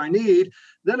brokenness, our need,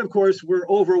 then of course we're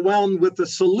overwhelmed with the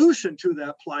solution to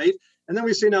that plight. And then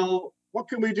we say, now, what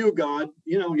can we do, God?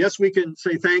 Yes, we can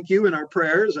say thank you in our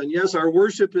prayers. And yes, our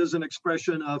worship is an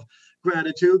expression of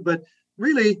gratitude, but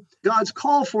really, God's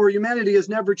call for humanity has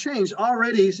never changed.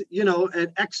 Already,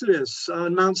 at Exodus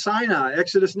on Mount Sinai,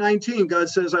 Exodus 19, God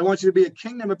says, I want you to be a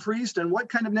kingdom, a priest, and what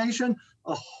kind of nation?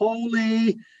 A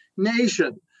holy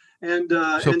nation. And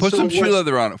so put some shoe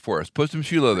leather on it for us. Put some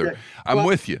shoe leather. Okay. I'm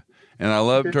with you, and I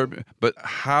love but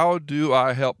how do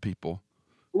I help people?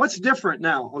 What's different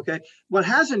now? Okay, what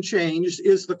hasn't changed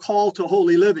is the call to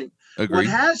holy living. Agreed. What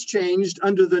has changed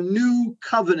under the new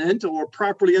covenant, or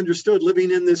properly understood,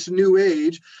 living in this new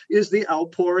age, is the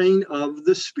outpouring of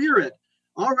the Spirit.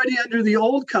 Already under the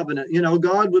old covenant,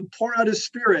 God would pour out his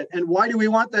Spirit. And why do we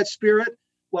want that Spirit?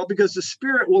 Well, because the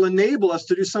Spirit will enable us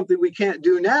to do something we can't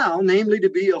do now, namely to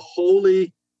be a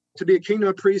kingdom,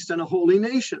 a priest, and a holy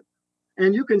nation.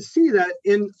 And you can see that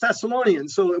in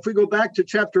Thessalonians. So if we go back to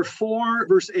chapter 4,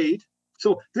 verse 8,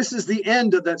 so this is the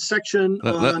end of that section.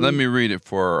 Let me read it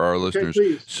for our listeners.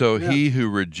 Please. So he who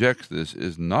rejects this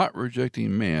is not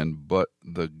rejecting man, but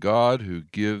the God who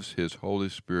gives his Holy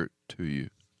Spirit to you.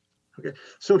 Okay.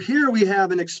 So here we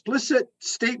have an explicit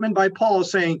statement by Paul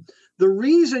saying, the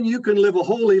reason you can live a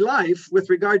holy life with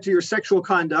regard to your sexual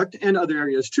conduct and other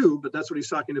areas too, but that's what he's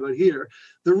talking about here.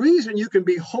 The reason you can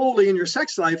be holy in your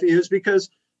sex life is because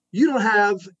you don't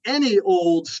have any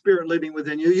old spirit living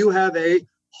within you. You have a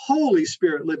Holy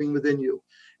Spirit living within you.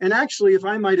 And actually, if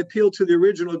I might appeal to the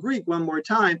original Greek one more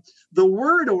time, the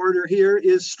word order here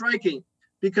is striking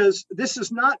because this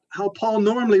is not how Paul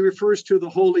normally refers to the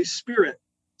Holy Spirit.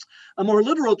 A more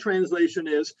literal translation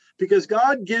is because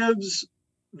God gives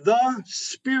the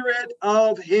Spirit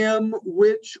of him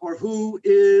which or who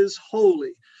is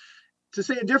holy. To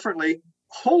say it differently,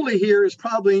 holy here is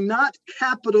probably not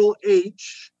capital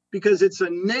H because it's a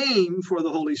name for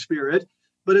the Holy Spirit,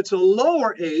 but it's a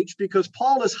lower H because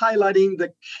Paul is highlighting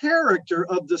the character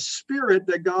of the Spirit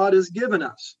that God has given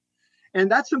us.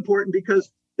 And that's important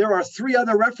because there are 3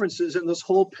 other references in this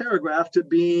whole paragraph to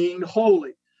being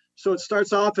holy. So it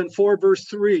starts off in 4 verse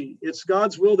 3. It's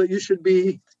God's will that you should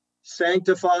be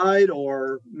sanctified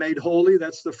or made holy.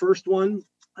 That's the first one.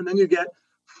 And then you get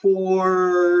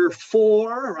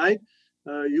 4:4, right?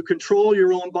 You control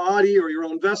your own body or your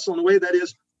own vessel in a way that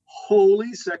is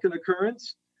holy, second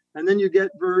occurrence. And then you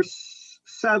get verse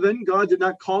 7. God did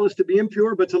not call us to be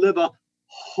impure, but to live a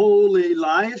holy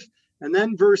life. And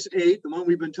then verse 8, the one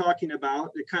we've been talking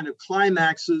about, it kind of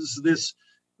climaxes this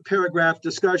paragraph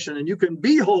discussion. And you can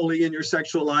be holy in your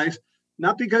sexual life,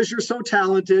 not because you're so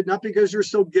talented, not because you're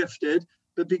so gifted,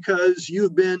 but because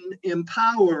you've been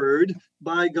empowered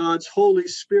by God's Holy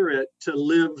Spirit to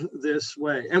live this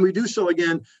way. And we do so,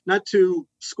 again, not to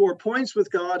score points with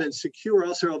God and secure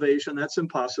our salvation. That's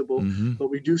impossible. But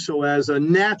we do so as a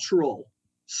natural,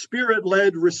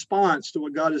 Spirit-led response to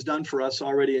what God has done for us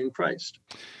already in Christ.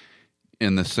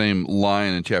 In the same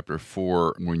line in chapter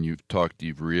 4, when you've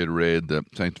reiterated the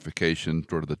sanctification,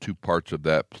 sort of the 2 parts of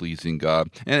that, pleasing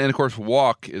God. And of course,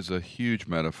 walk is a huge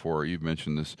metaphor. You've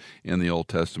mentioned this in the Old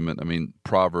Testament. I mean,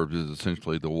 Proverbs is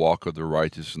essentially the walk of the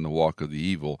righteous and the walk of the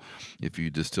evil, if you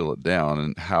distill it down,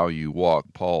 and how you walk.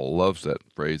 Paul loves that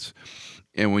phrase.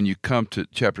 And when you come to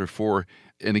chapter 4,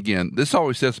 and again, this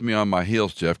always sets me on my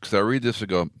heels, Jeff, because I read this and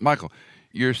go, Michael,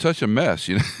 you're such a mess,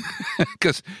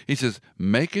 because he says,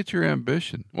 make it your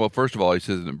ambition. Well, first of all, he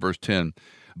says in verse 10,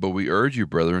 but we urge you,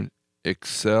 brethren,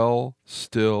 excel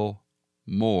still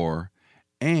more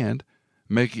and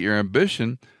make it your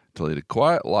ambition to lead a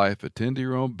quiet life, attend to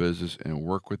your own business, and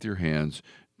work with your hands,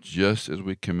 just as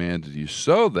we commanded you,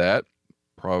 so that,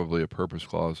 probably a purpose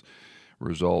clause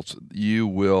results, you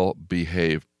will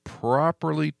behave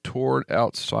properly toward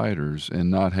outsiders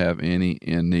and not have any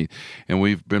in need. And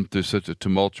we've been through such a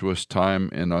tumultuous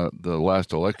time in the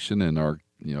last election, and our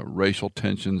racial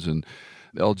tensions and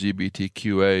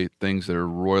LGBTQA things that are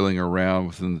roiling around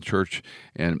within the church,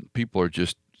 and people are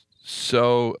just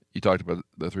so, you talked about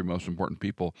the 3 most important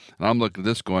people, and I'm looking at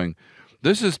this going,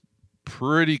 this is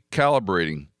pretty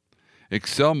calibrating.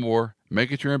 Excel more,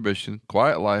 make it your ambition,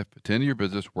 quiet life, attend to your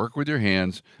business, work with your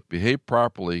hands, behave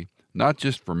properly, not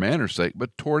just for manners' sake,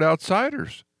 but toward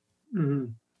outsiders.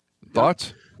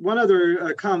 Thoughts? One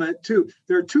other comment, too.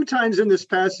 There are 2 times in this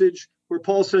passage where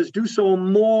Paul says, do so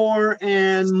more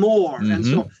and more. And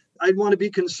so I'd want to be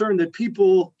concerned that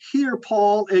people hear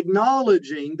Paul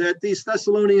acknowledging that these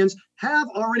Thessalonians have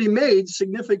already made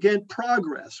significant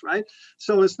progress, right?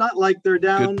 So it's not like they're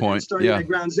down and starting at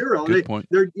ground zero.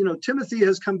 Timothy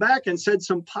has come back and said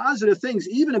some positive things,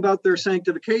 even about their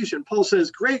sanctification. Paul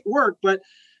says, great work, but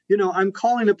I'm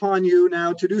calling upon you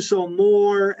now to do so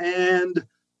more and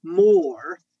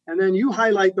more. And then you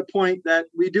highlight the point that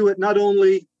we do it not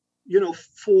only,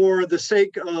 for the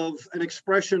sake of an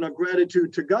expression of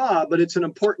gratitude to God, but it's an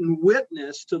important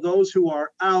witness to those who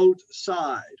are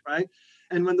outside, right?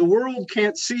 And when the world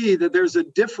can't see that there's a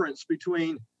difference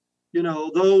between,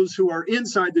 those who are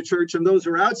inside the church and those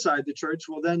who are outside the church,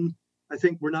 well, then I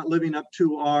think we're not living up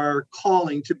to our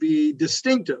calling to be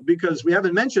distinctive, because we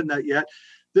haven't mentioned that yet.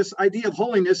 This idea of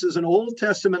holiness is an Old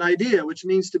Testament idea, which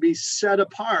means to be set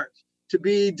apart, to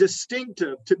be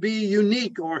distinctive, to be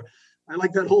unique, or I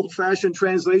like that old-fashioned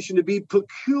translation, to be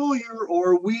peculiar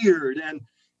or weird.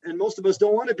 And most of us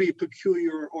don't want to be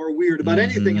peculiar or weird about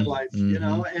anything in life,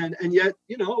 and yet,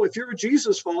 if you're a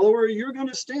Jesus follower, you're going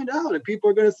to stand out, and people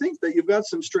are going to think that you've got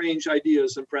some strange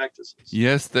ideas and practices.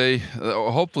 Yes,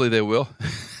 hopefully they will.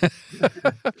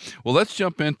 Well, let's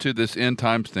jump into this end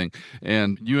times thing.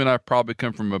 And you and I probably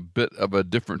come from a bit of a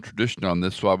different tradition on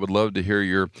this, so I would love to hear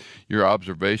your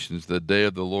observations. The day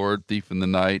of the Lord, thief in the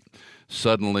night,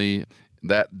 suddenly in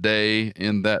that day,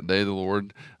 the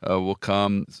Lord will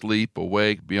come, sleep,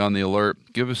 awake, be on the alert.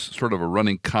 Give us sort of a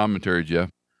running commentary, Jeff.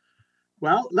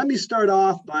 Well, let me start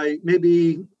off by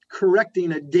maybe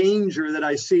correcting a danger that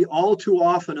I see all too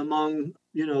often among,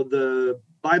 the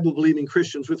Bible-believing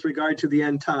Christians with regard to the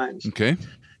end times. Okay.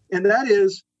 And that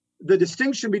is the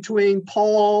distinction between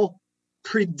Paul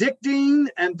predicting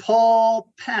and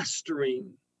Paul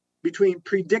pastoring, between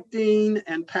predicting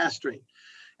and pastoring.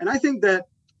 And I think that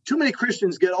too many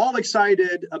Christians get all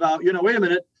excited about, wait a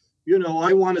minute,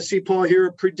 I want to see Paul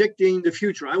here predicting the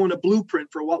future. I want a blueprint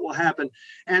for what will happen.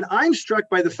 And I'm struck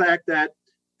by the fact that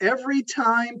every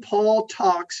time Paul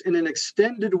talks in an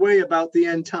extended way about the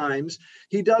end times,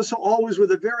 he does so always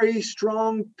with a very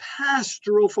strong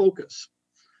pastoral focus.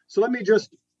 So let me just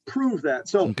prove that.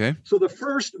 So, Okay. so the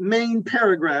first main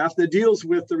paragraph that deals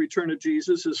with the return of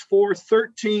Jesus is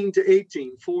 4:13 to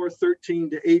 18, 4:13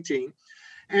 to 18.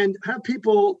 And have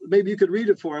people, maybe you could read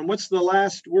it for them. What's the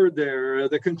last word there,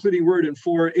 the concluding word in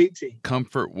 4:18?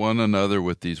 Comfort one another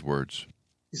with these words.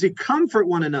 You see, comfort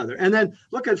one another. And then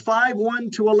look at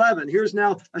 5:1 to 11. Here's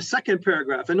now a second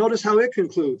paragraph. And notice how it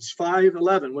concludes.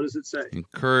 5:11. What does it say?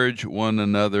 Encourage one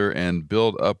another and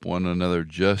build up one another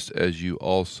just as you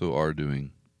also are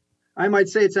doing. I might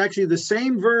say it's actually the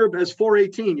same verb as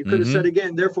 4:18. You could have said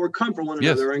again, therefore comfort one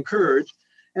Yes. another, encourage.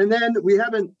 And then we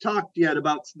haven't talked yet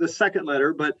about the second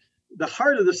letter, but the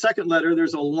heart of the second letter,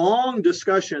 there's a long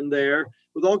discussion there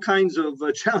with all kinds of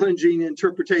challenging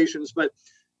interpretations. But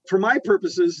for my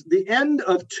purposes, the end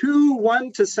of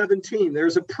 2:1 to 17,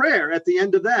 there's a prayer at the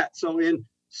end of that. So in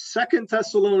 2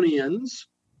 Thessalonians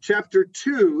chapter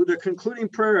 2, the concluding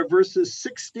prayer of verses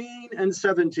 16 and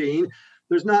 17,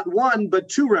 there's not one, but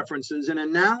two references in a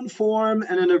noun form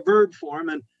and in a verb form.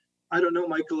 And I don't know,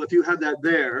 Michael, if you have that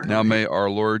there. Now may our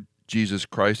Lord Jesus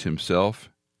Christ himself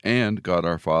and God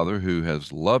our Father, who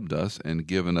has loved us and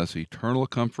given us eternal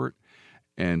comfort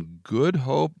and good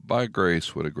hope by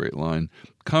grace, what a great line,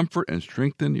 comfort and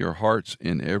strengthen your hearts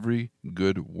in every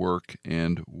good work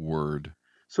and word.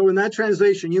 So in that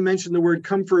translation, you mentioned the word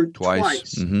comfort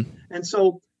twice. And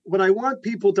so what I want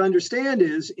people to understand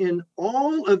is in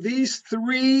all of these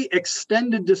three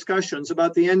extended discussions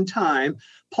about the end time,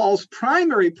 Paul's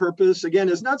primary purpose, again,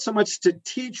 is not so much to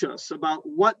teach us about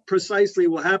what precisely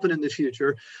will happen in the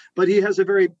future, but he has a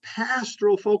very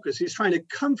pastoral focus. He's trying to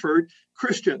comfort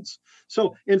Christians.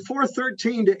 So in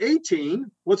 4:13 to 18,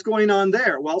 what's going on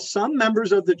there? Well, some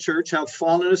members of the church have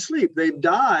fallen asleep. They've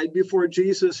died before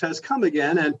Jesus has come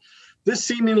again. And this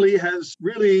seemingly has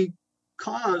really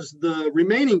caused the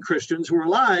remaining Christians who are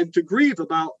alive to grieve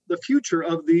about the future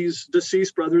of these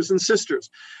deceased brothers and sisters.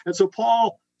 And so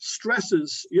Paul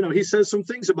stresses, he says some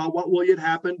things about what will yet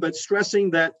happen, but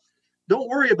stressing that don't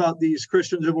worry about these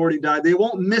Christians who've already died. They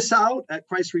won't miss out at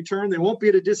Christ's return. They won't be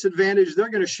at a disadvantage. They're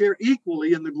going to share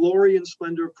equally in the glory and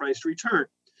splendor of Christ's return.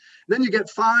 Then you get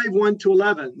 5:1 to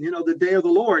 11, the day of the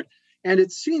Lord. And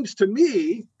it seems to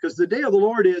me, because the day of the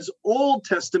Lord is Old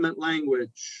Testament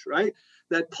language, right?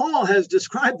 That Paul has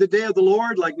described the day of the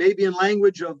Lord, like maybe in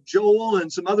language of Joel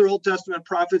and some other Old Testament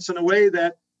prophets, in a way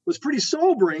that was pretty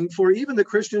sobering for even the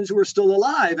Christians who are still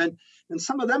alive. And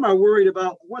some of them are worried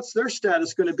about what's their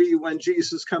status going to be when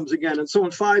Jesus comes again. And so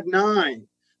in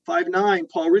 5:9,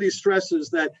 Paul really stresses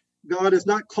that God has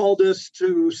not called us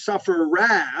to suffer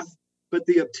wrath, but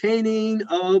the obtaining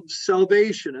of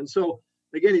salvation. And so,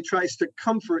 again, he tries to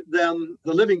comfort them,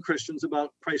 the living Christians,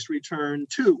 about Christ's return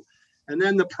too. And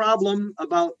then the problem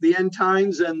about the end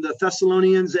times and the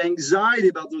Thessalonians' anxiety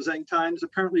about those end times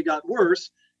apparently got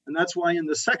worse. And that's why in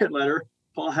the second letter,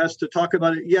 Paul has to talk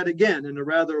about it yet again in a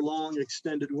rather long,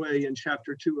 extended way in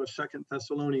chapter 2 of 2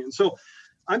 Thessalonians. So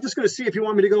I'm just going to see if you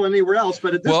want me to go anywhere else.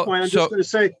 But at this point, I'm just going to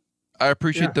say. I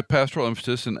appreciate the pastoral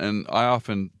emphasis, and I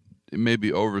often, it may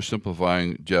be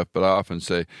oversimplifying, Jeff, but I often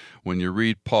say when you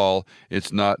read Paul,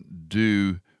 it's not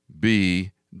do,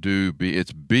 be,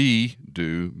 it's be,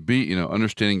 do, be,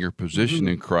 understanding your position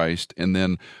in Christ, and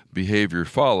then behavior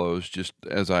follows, just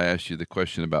as I asked you the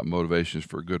question about motivations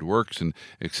for good works and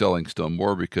excelling still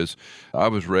more, because I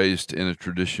was raised in a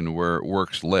tradition where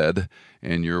works led,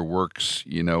 and your works,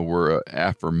 were an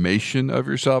affirmation of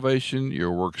your salvation,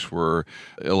 your works were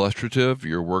illustrative,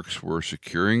 your works were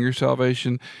securing your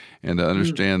salvation, and to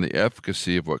understand the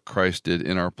efficacy of what Christ did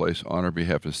in our place on our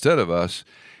behalf instead of us.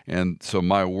 And so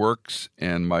my works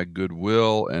and my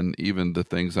goodwill and even the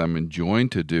things I'm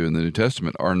enjoined to do in the New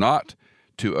Testament are not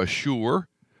to assure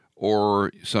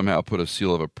or somehow put a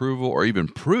seal of approval or even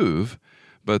prove,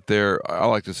 but I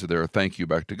like to say they're a thank you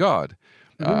back to God.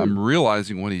 I'm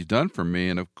realizing what he's done for me,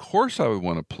 and of course I would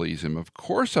want to please him. Of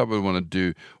course I would want to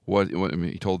do what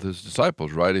he told his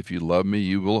disciples, right? If you love me,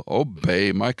 you will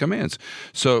obey my commands.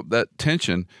 So that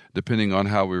tension, depending on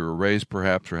how we were raised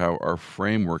perhaps or how our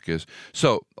framework is.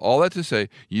 So all that to say,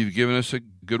 you've given us a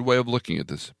good way of looking at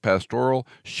this. Pastoral,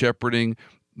 shepherding,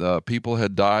 the people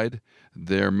had died.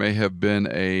 There may have been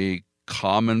a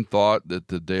common thought that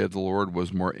the day of the Lord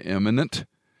was more imminent.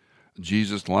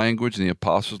 Jesus' language and the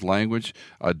apostles' language,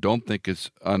 I don't think it's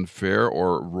unfair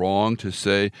or wrong to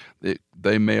say that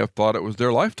they may have thought it was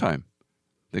their lifetime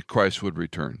that Christ would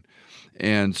return.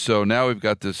 And so now we've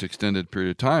got this extended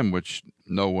period of time, which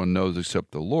no one knows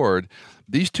except the Lord.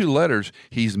 These two letters,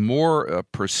 he's more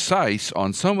precise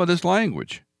on some of this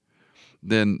language.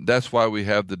 Then that's why we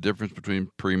have the difference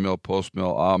between pre-mill,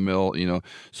 post-mill, a-mill,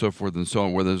 so forth and so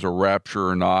on, whether there's a rapture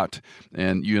or not.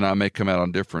 And you and I may come out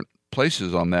on different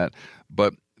places on that,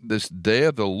 but this day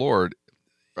of the Lord,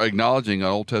 acknowledging an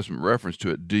Old Testament reference to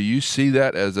it, do you see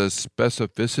that as a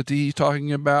specificity he's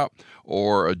talking about,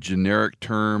 or a generic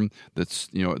term that's,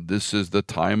 this is the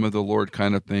time of the Lord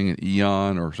kind of thing, an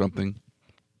eon or something?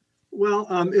 Well,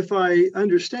 if I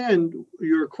understand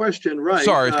your question right.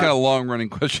 Sorry, it's kind of a long-running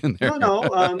question there. No.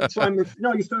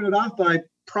 You started off by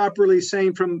properly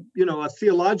saying from, a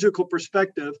theological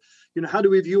perspective, how do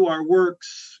we view our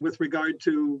works with regard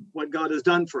to what God has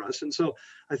done for us? And so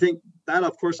I think that,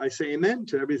 of course, I say amen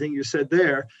to everything you said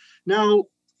there. Now,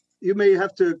 you may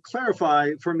have to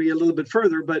clarify for me a little bit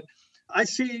further, but I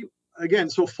see, again,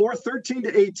 so 4:13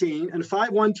 to 18 and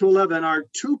 5:1 to 11 are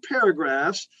two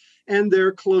paragraphs, and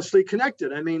they're closely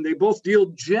connected. I mean, they both deal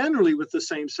generally with the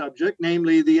same subject,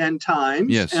 namely the end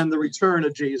times and the return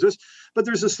of Jesus, but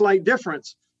there's a slight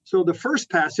difference. So the first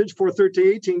passage, 4:13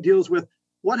 to 18, deals with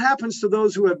what happens to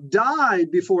those who have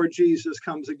died before Jesus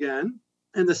comes again.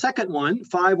 And the second one,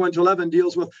 5:1 to 11,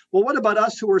 deals with, well, what about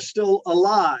us who are still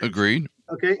alive? Agreed.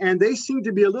 Okay, and they seem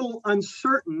to be a little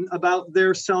uncertain about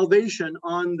their salvation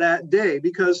on that day,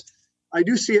 because I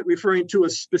do see it referring to a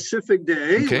specific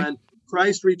day when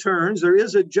Christ returns. There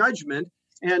is a judgment.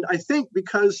 And I think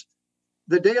because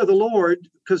the day of the Lord,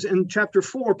 because in chapter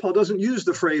 4, Paul doesn't use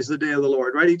the phrase the day of the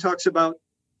Lord, right? He talks about,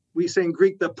 we say in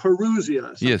Greek, the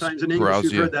parousia. Sometimes in English,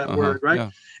 you've heard that word, right? Yeah.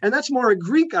 And that's more a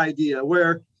Greek idea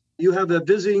where you have a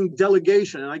visiting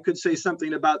delegation. And I could say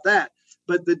something about that.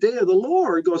 But the day of the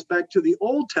Lord goes back to the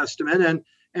Old Testament,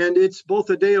 and it's both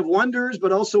a day of wonders,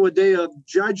 but also a day of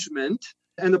judgment.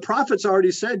 And the prophets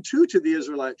already said, too, to the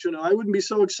Israelites, I wouldn't be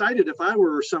so excited if I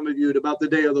were some of you about the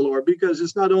day of the Lord, because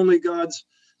it's not only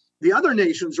the other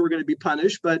nations who are going to be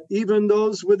punished, but even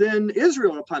those within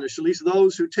Israel are punished, at least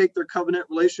those who take their covenant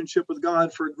relationship with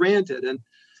God for granted. And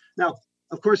now,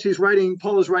 of course,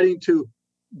 Paul is writing to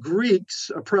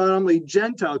Greeks, predominantly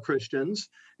Gentile Christians,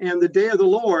 and the day of the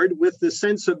Lord, with the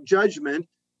sense of judgment,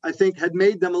 I think had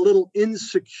made them a little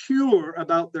insecure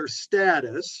about their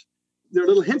status. There are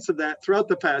little hints of that throughout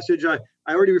the passage. I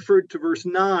already referred to verse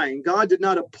 9. God did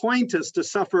not appoint us to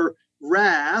suffer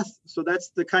wrath, so that's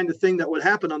the kind of thing that would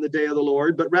happen on the day of the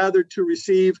Lord, but rather to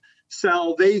receive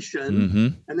salvation. Mm-hmm.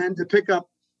 And then to pick up,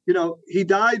 he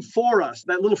died for us.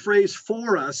 That little phrase,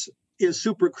 for us, is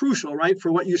super crucial, right,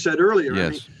 for what you said earlier.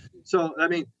 Yes.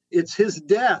 It's his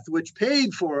death which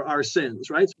paid for our sins,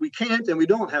 right? We can't and we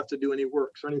don't have to do any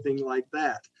works or anything like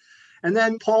that. And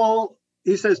then Paul,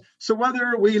 he says, so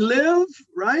whether we live,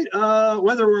 right,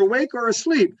 whether we're awake or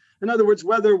asleep, in other words,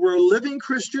 whether we're living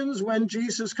Christians when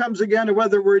Jesus comes again or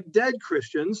whether we're dead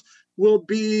Christians, we'll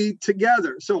be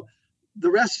together. So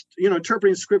the rest,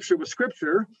 interpreting Scripture with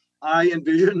Scripture, I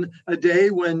envision a day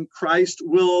when Christ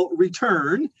will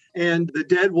return and the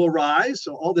dead will rise.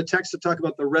 So all the texts that talk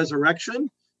about the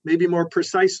resurrection, maybe more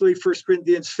precisely 1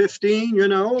 Corinthians 15,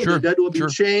 the dead will be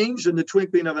changed in the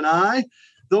twinkling of an eye.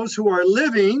 Those who are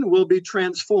living will be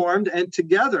transformed, and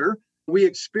together we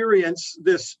experience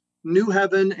this new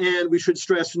heaven, and we should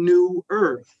stress new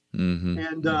earth. Mm-hmm.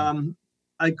 And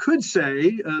I could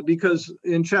say, because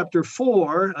in chapter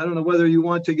 4, I don't know whether you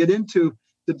want to get into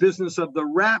the business of the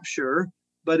rapture,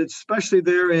 but it's especially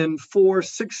there in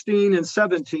 4:16 and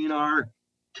 17 are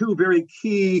two very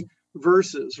key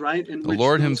verses, right? The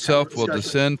Lord himself will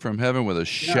descend from heaven with a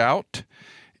shout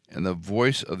and the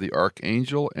voice of the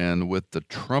archangel and with the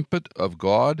trumpet of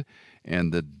God,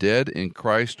 and the dead in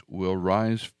Christ will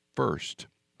rise first.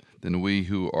 Then we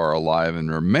who are alive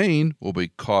and remain will be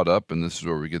caught up, and this is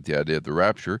where we get the idea of the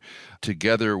rapture,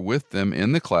 together with them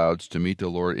in the clouds to meet the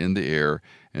Lord in the air,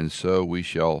 and so we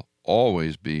shall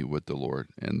always be with the Lord.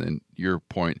 And then your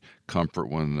point, comfort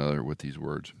one another with these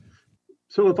words.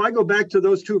 So if I go back to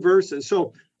those two verses,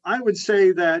 so I would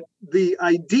say that the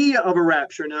idea of a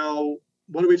rapture, now,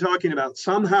 what are we talking about?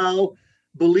 Somehow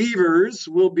believers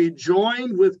will be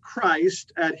joined with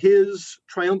Christ at his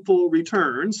triumphal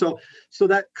return. So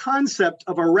that concept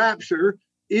of a rapture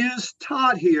is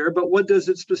taught here, but what does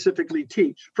it specifically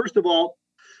teach? First of all,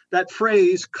 that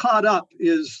phrase caught up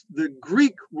is the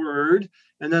Greek word.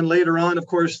 And then later on, of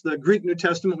course, the Greek New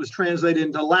Testament was translated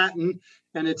into Latin.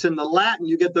 And it's in the Latin,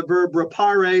 you get the verb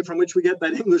rapare, from which we get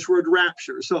that English word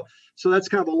rapture. So that's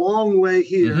kind of a long way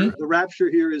here. Mm-hmm. The rapture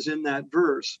here is in that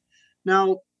verse.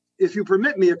 Now, if you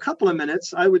permit me a couple of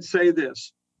minutes, I would say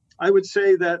this. I would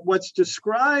say that what's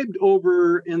described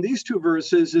over in these two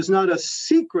verses is not a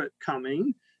secret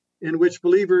coming in which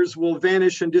believers will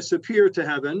vanish and disappear to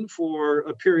heaven for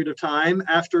a period of time,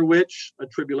 after which, a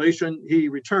tribulation, he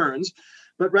returns.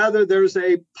 But rather there's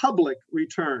a public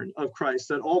return of Christ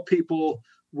that all people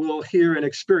will hear and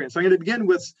experience. I'm going to begin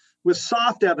with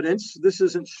soft evidence. This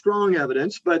isn't strong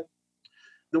evidence, but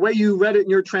the way you read it in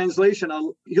your translation,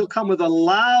 he'll come with a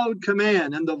loud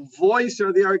command and the voice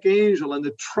of the archangel and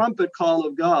the trumpet call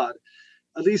of God.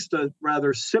 At least a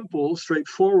rather simple,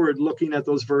 straightforward looking at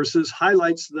those verses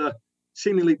highlights the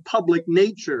seemingly public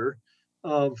nature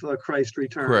of Christ's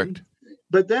return. Correct.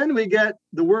 But then we get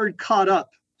the word caught up.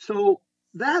 So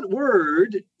that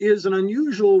word is an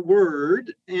unusual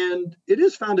word, and it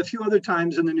is found a few other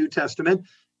times in the New Testament.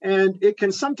 And it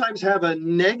can sometimes have a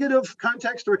negative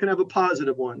context or it can have a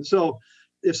positive one. So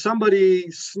if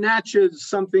somebody snatches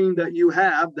something that you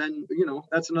have, then,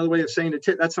 that's another way of saying it.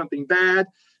 That's something bad.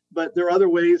 But there are other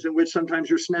ways in which sometimes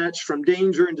you're snatched from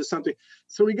danger into something.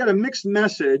 So we got a mixed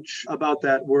message about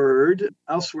that word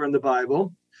elsewhere in the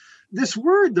Bible. This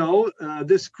word, though,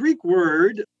 this Greek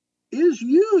word is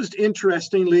used,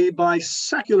 interestingly, by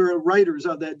secular writers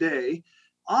of that day,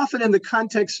 often in the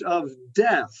context of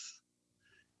death.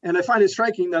 And I find it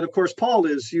striking that, of course, Paul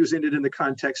is using it in the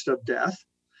context of death.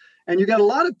 And you got a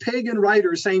lot of pagan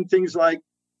writers saying things like,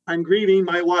 I'm grieving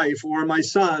my wife or my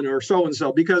son or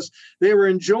so-and-so, because they were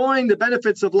enjoying the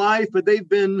benefits of life, but they've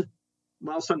been,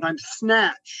 sometimes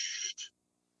snatched.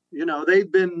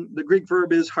 The Greek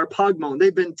verb is harpagmon.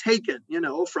 They've been taken,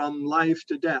 from life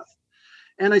to death.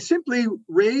 And I simply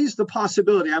raise the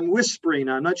possibility. I'm whispering,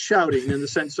 I'm not shouting in the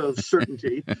sense of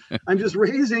certainty. I'm just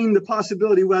raising the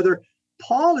possibility whether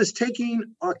Paul is taking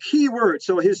a key word.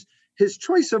 So his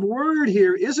choice of word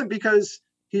here isn't because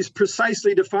he's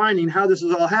precisely defining how this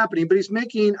is all happening, but he's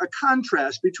making a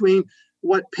contrast between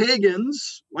what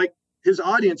pagans, like his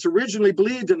audience, originally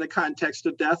believed in the context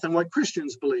of death and what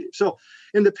Christians believe. So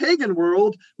in the pagan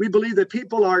world, we believe that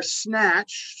people are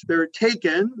snatched, they're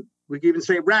taken, we can even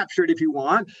say raptured if you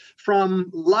want, from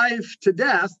life to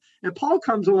death. And Paul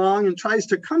comes along and tries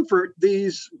to comfort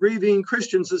these grieving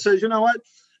Christians and says, you know what?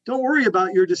 Don't worry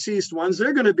about your deceased ones.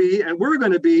 They're going to be, and we're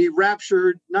going to be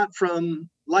raptured, not from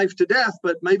life to death,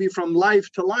 but maybe from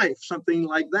life to life, something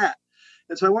like that.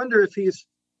 And so I wonder if he's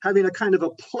having a kind of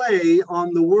a play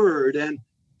on the word. And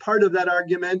part of that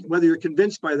argument, whether you're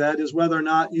convinced by that, is whether or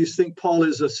not you think Paul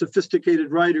is a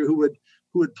sophisticated writer who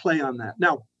would play on that.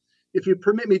 Now, if you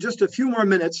permit me just a few more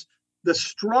minutes, the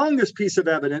strongest piece of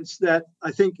evidence that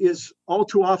I think is all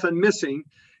too often missing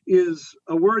is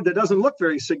a word that doesn't look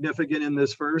very significant in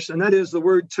this verse, and that is the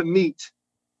word to meet.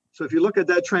 So if you look at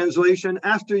that translation,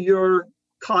 after you're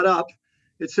caught up,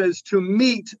 it says to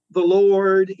meet the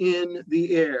Lord in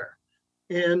the air.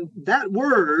 And that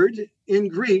word in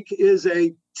Greek is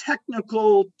a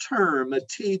technical term, a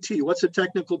TT. What's a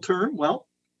technical term? Well,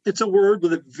 it's a word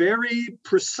with a very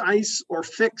precise or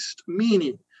fixed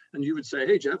meaning. And you would say,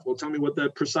 hey, Jeff, well, tell me what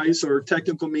that precise or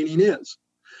technical meaning is.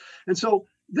 And so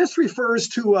this refers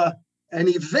to an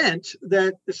event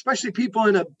that especially people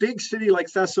in a big city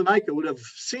like Thessalonica would have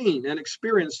seen and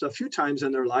experienced a few times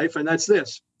in their life. And that's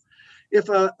this. If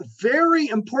a very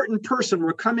important person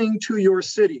were coming to your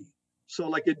city, so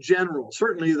like a general,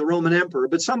 certainly the Roman emperor,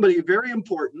 but somebody very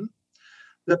important,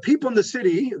 the people in the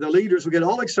city, the leaders would get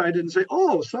all excited and say,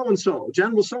 oh, so-and-so,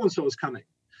 General so-and-so is coming.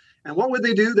 And what would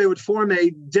they do? They would form a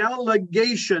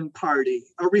delegation party,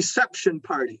 a reception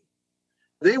party.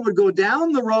 They would go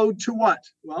down the road to what?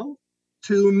 Well,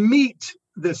 to meet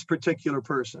this particular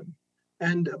person.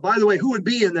 And by the way, who would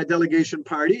be in that delegation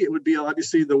party? It would be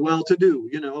obviously the well-to-do,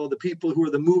 the people who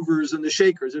are the movers and the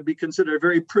shakers. It'd be considered a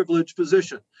very privileged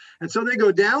position. And so they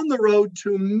go down the road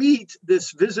to meet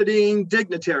this visiting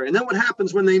dignitary. And then what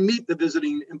happens when they meet the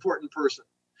visiting important person?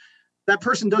 That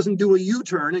person doesn't do a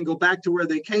U-turn and go back to where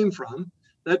they came from.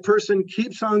 That person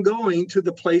keeps on going to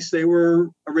the place they were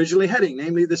originally heading,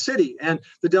 namely the city. And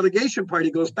the delegation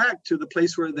party goes back to the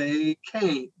place where they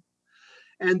came.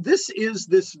 And this is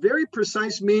this very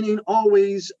precise meaning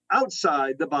always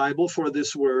outside the Bible for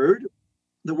this word.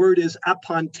 The word is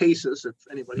apontasis, if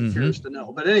anybody cares to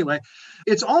know. But anyway,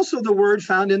 it's also the word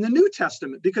found in the New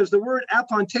Testament, because the word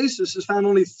apontasis is found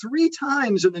only 3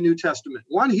 times in the New Testament.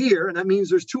 One here, and that means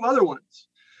there's 2 other ones.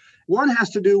 One has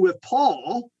to do with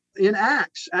Paul in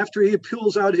Acts, after he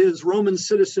pulls out his Roman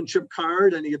citizenship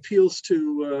card and he appeals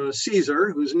to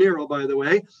Caesar, who's Nero, by the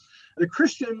way. The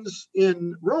Christians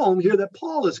in Rome hear that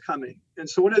Paul is coming. And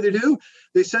so what do?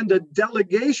 They send a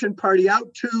delegation party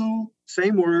out to,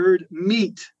 same word,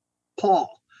 meet Paul.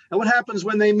 And what happens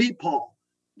when they meet Paul?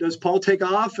 Does Paul take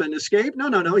off and escape?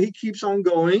 No. He keeps on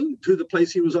going to the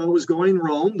place he was always going,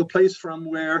 Rome, the place from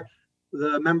where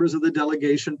the members of the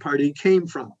delegation party came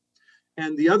from.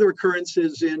 And the other occurrence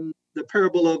is in the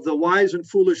parable of the wise and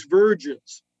foolish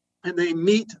virgins. And they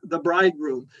meet the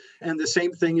bridegroom. And the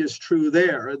same thing is true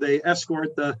there. They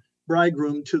escort the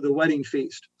bridegroom to the wedding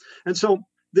feast. And so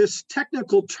this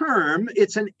technical term,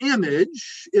 it's an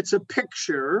image, it's a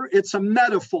picture, it's a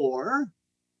metaphor.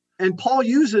 And Paul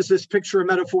uses this picture or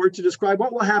metaphor to describe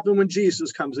what will happen when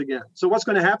Jesus comes again. So what's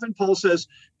going to happen? Paul says,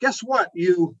 guess what,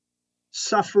 you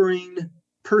suffering,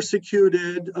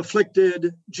 persecuted,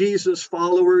 afflicted Jesus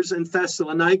followers in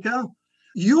Thessalonica?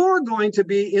 You're going to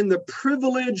be in the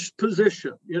privileged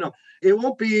position. It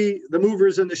won't be the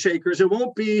movers and the shakers. It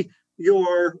won't be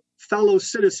your fellow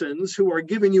citizens who are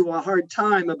giving you a hard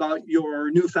time about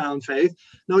your newfound faith.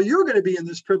 No, you're going to be in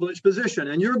this privileged position,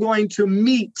 and you're going to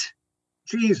meet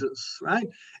Jesus, right?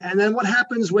 And then what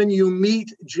happens when you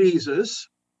meet Jesus?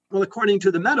 Well, according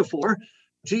to the metaphor,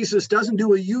 Jesus doesn't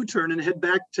do a U-turn and head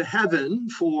back to heaven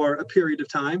for a period of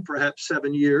time, perhaps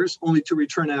 7 years, only to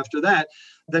return after that.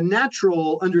 The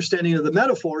natural understanding of the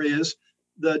metaphor is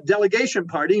the delegation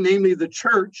party, namely the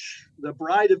church, the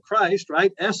bride of Christ,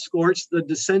 right, escorts the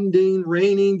descending,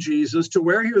 reigning Jesus to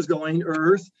where he was going,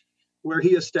 earth, where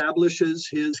he establishes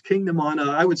his kingdom on,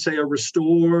 I would say, a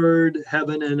restored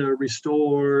heaven and a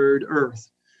restored earth.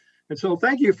 And so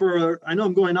thank you I know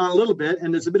I'm going on a little bit,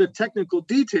 and there's a bit of technical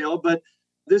detail, but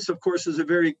this, of course, is a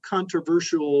very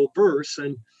controversial verse,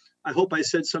 and I hope I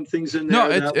said some things in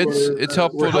there. No, it's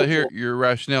helpful to hear your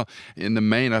rationale. In the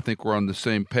main, I think we're on the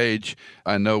same page.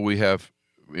 I know we have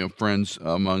friends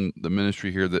among the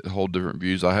ministry here that hold different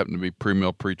views. I happen to be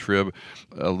pre-mill, pre-trib,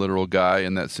 a literal guy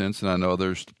in that sense, and I know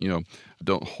others,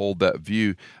 don't hold that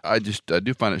view. I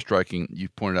do find it striking. You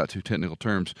pointed out two technical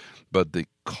terms, but the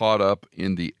caught up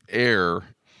in the air.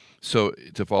 So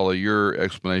to follow your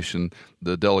explanation,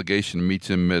 the delegation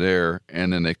meets in midair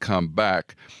and then they come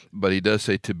back. But he does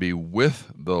say to be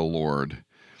with the Lord.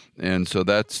 And so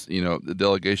that's, the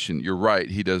delegation, you're right,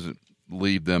 he doesn't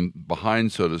leave them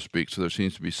behind, so to speak. So there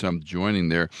seems to be some joining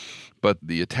there. But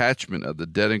the attachment of the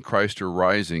dead in Christ are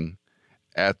rising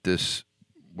at this,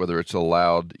 whether it's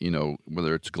allowed,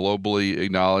 whether it's globally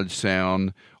acknowledged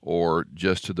sound or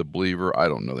just to the believer, I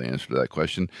don't know the answer to that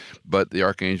question. But the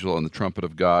archangel and the trumpet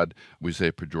of God, we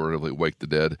say pejoratively, wake the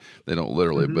dead. They don't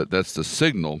literally, but that's the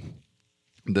signal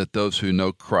that those who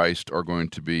know Christ are going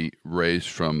to be raised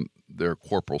from their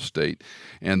corporal state,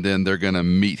 and then they're going to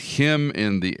meet him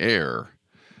in the air.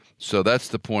 So that's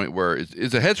the point where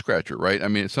it's a head scratcher, right? I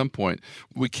mean, at some point,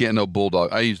 we can't know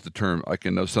bulldog. I use the term, I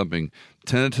can know something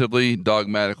tentatively,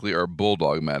 dogmatically, or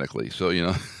bulldogmatically. So,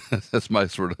 that's my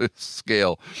sort of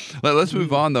scale. Let's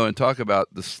move on, though, and talk about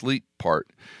the sleep part,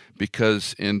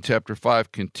 because in chapter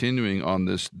 5, continuing on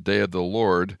this day of the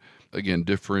Lord, again,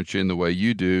 differentiating the way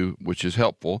you do, which is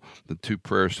helpful, the two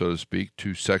prayers, so to speak,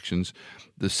 two sections.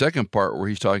 The second part where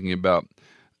he's talking about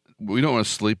we don't want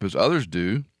to sleep as others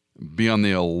do, be on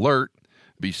the alert,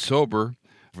 be sober.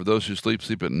 For those who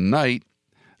sleep at night,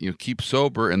 keep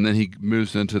sober. And then he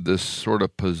moves into this sort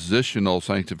of positional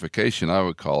sanctification, I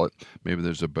would call it. Maybe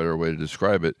there's a better way to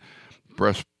describe it.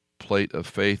 Breastplate of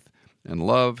faith and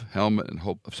love, helmet and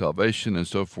hope of salvation, and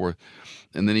so forth.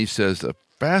 And then he says, a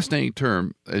fascinating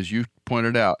term, as you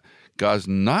pointed out, God's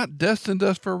not destined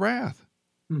us for wrath,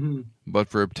 but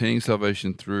for obtaining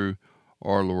salvation through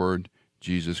our Lord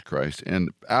Jesus Christ.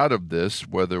 And out of this,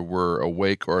 whether we're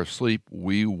awake or asleep,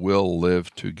 we will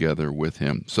live together with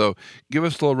him. So give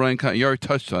us a little running, you already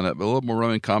touched on it, but a little more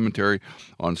running commentary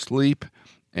on sleep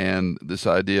and this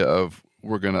idea of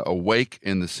we're going to awake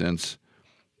in the sense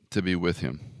to be with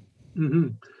him.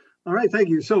 All right, thank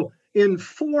you. So in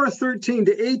 4:13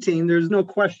 to 18, there's no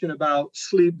question about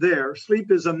sleep there.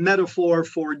 Sleep is a metaphor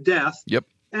for death. Yep.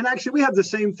 And actually, we have the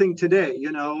same thing today.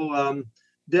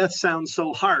 Death sounds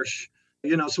so harsh.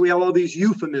 So we have all these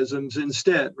euphemisms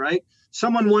instead, right?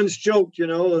 Someone once joked,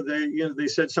 they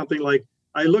said something like,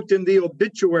 I looked in the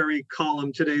obituary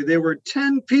column today. There were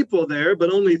 10 people there,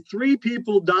 but only 3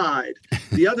 people died.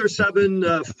 The other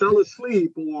 7 fell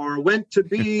asleep or went to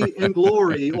be in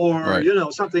glory or,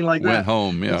 right. Something like that. Went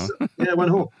home, yeah.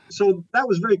 Went home. So that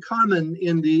was very common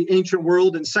in the ancient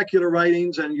world and secular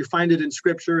writings, and you find it in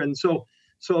scripture. And so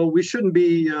we shouldn't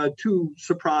be too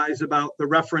surprised about the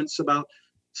reference about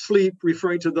sleep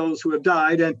referring to those who have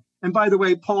died. And by the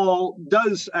way, Paul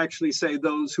does actually say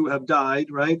those who have died,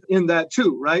 right? In that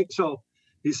too, right? So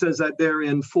he says that there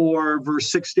in 4 verse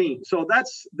 16. So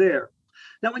that's there.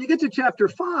 Now, when you get to chapter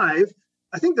 5,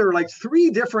 I think there are like 3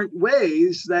 different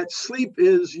ways that sleep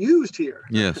is used here.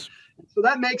 Yes. So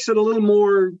that makes it a little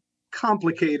more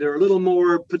complicated or a little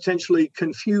more potentially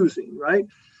confusing, right?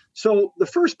 So the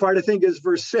first part, I think, is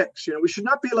verse 6. We should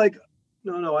not be like,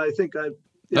 I think I...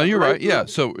 No, you're right. Yeah.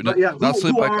 So not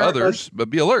sleep like others, but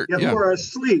be alert. Who are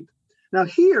asleep. Now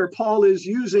here, Paul is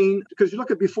using, because you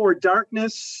look at before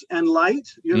darkness and light,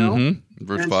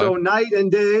 Verse and 5. so night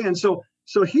and day. And so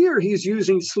So here he's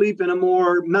using sleep in a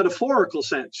more metaphorical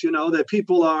sense, that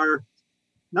people are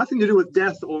nothing to do with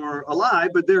death or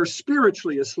alive, but they're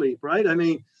spiritually asleep, right? I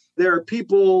mean, there are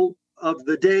people of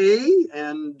the day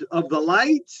and of the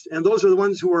light, and those are the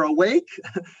ones who are awake.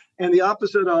 And the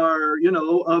opposite are,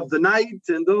 of the night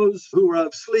and those who are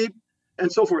of sleep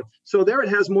and so forth. So there it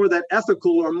has more that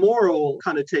ethical or moral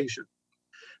connotation.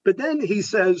 But then he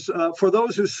says, for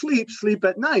those who sleep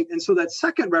at night. And so that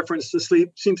second reference to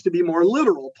sleep seems to be more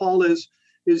literal. Paul is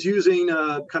using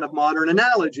a kind of modern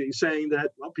analogy, saying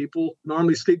that, well, people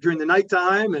normally sleep during the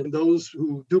nighttime, and those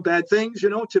who do bad things,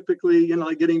 typically,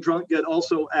 like getting drunk, get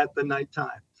also at the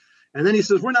nighttime. And then he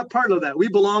says, we're not part of that. We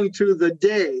belong to the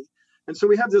day. And so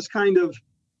we have this kind of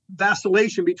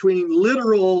vacillation between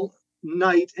literal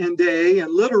night and day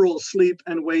and literal sleep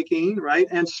and waking, right?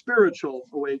 And spiritual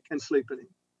awake and sleeping.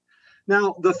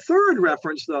 Now, the third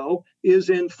reference, though,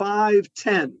 is in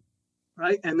 5:10,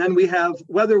 right? And then we have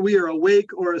whether we are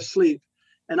awake or asleep.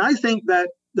 And I think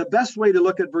that the best way to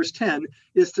look at verse 10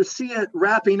 is to see it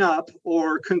wrapping up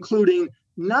or concluding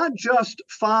not just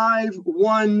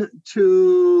 5:1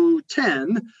 to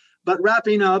 10, but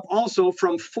wrapping up also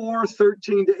from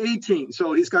 4:13 to 18.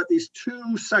 So he's got these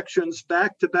two sections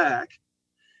back to back.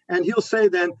 And he'll say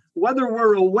then, whether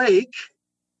we're awake,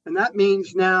 and that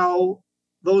means now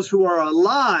those who are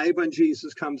alive when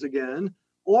Jesus comes again,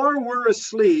 or we're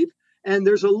asleep. And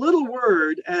there's a little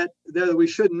word that we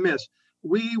shouldn't miss.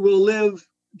 We will live.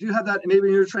 Do you have that maybe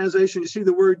in your translation? You see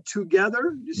the word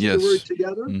together? You see Yes. the word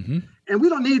together? Mm-hmm. And we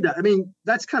don't need that. I mean,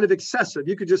 that's kind of excessive.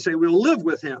 You could just say we'll live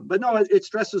with him. But no, it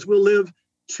stresses we'll live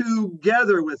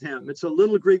together with him. It's a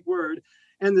little Greek word.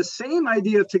 And the same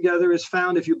idea of together is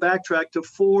found if you backtrack to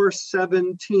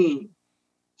 4:17.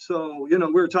 So,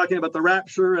 we're talking about the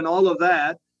rapture and all of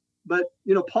that. But,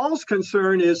 Paul's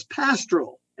concern is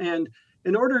pastoral. And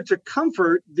in order to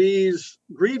comfort these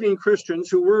grieving Christians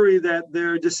who worry that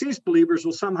their deceased believers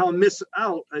will somehow miss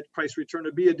out at Christ's return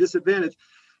or be a disadvantage,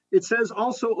 it says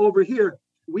also over here,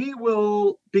 we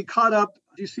will be caught up.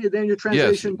 Do you see it in your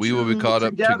translation? Yes, we will be caught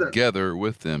up together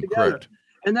with them. Together. Correct.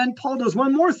 And then Paul does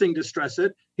one more thing to stress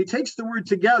it. He takes the word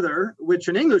together, which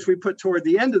in English we put toward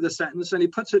the end of the sentence, and he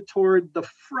puts it toward the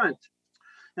front.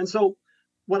 And so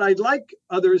what I'd like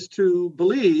others to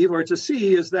believe or to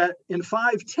see is that in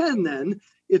 5:10, then,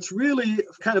 it's really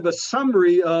kind of a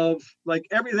summary of like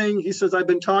everything he says I've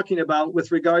been talking about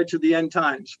with regard to the end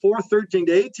times, 4:13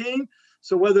 to 18.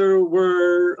 So whether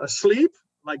we're asleep,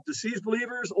 like deceased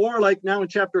believers, or like now in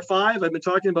chapter 5, I've been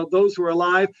talking about those who are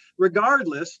alive,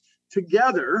 regardless,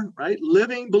 together, right?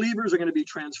 Living believers are going to be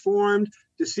transformed.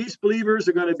 Deceased believers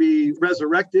are going to be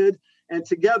resurrected. And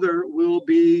together we'll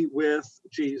be with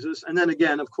Jesus. And then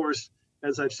again, of course,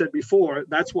 as I've said before,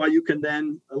 that's why you can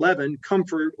then, 11,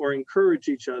 comfort or encourage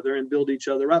each other and build each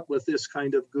other up with this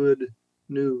kind of good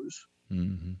news.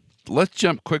 Mm-hmm. Let's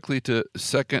jump quickly to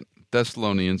 2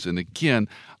 Thessalonians. And again,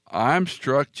 I'm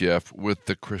struck, Jeff, with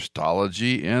the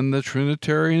Christology and the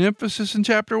Trinitarian emphasis in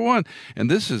chapter 1. And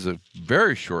this is a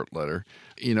very short letter,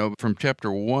 from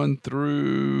chapter 1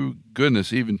 through,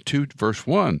 even 2 verse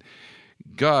 1.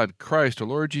 God, Christ, our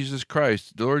Lord Jesus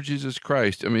Christ, the Lord Jesus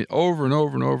Christ. I mean, over and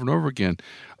over and over and over again.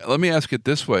 Let me ask it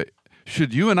this way.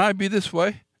 Should you and I be this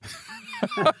way?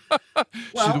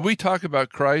 Should we talk about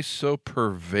Christ so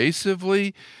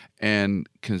pervasively and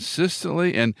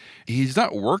consistently? And he's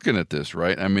not working at this,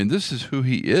 right? I mean, this is who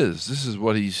he is. This is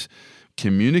what he's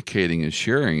communicating and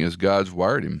sharing as God's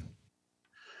wired him.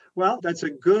 Well, that's a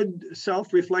good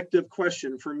self-reflective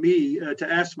question for me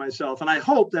to ask myself. And I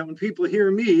hope that when people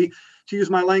hear me, to use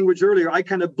my language earlier, I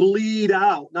kind of bleed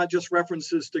out, not just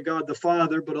references to God the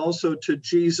Father, but also to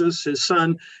Jesus, his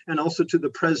Son, and also to the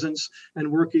presence and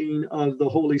working of the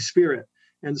Holy Spirit.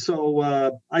 And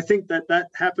so I think that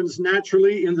happens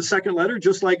naturally in the second letter,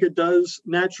 just like it does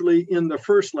naturally in the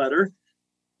first letter.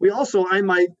 We also, I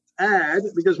might add,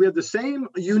 because we have the same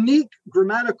unique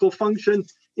grammatical function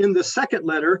in the second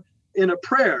letter in a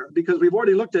prayer, because we've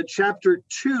already looked at chapter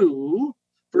 2,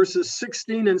 verses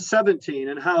 16 and 17,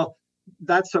 and how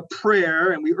that's a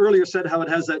prayer. And we earlier said how it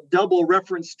has that double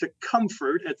reference to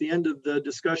comfort at the end of the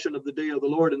discussion of the day of the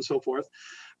Lord and so forth.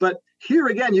 But here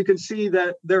again, you can see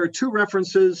that there are two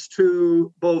references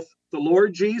to both the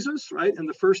Lord Jesus, right, in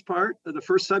the first part, the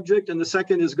first subject, and the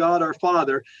second is God our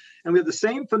Father. And we have the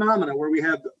same phenomena where we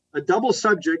have a double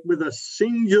subject with a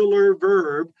singular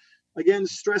verb, again,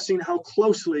 stressing how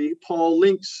closely Paul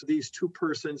links these two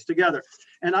persons together.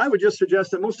 And I would just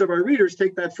suggest that most of our readers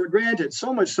take that for granted,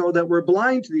 so much so that we're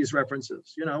blind to these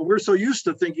references. We're so used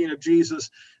to thinking of Jesus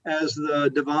as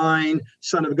the divine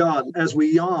Son of God as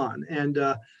we yawn. And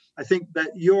I think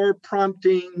that you're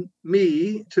prompting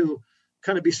me to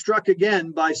kind of be struck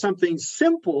again by something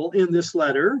simple in this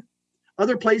letter.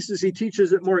 Other places he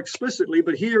teaches it more explicitly,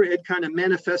 but here it kind of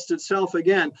manifests itself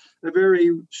again, a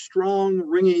very strong,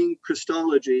 ringing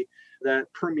Christology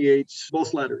that permeates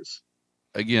both letters.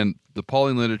 Again, the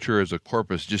Pauline literature as a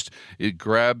corpus, it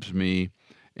grabs me.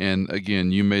 And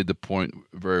again, you made the point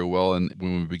very well. And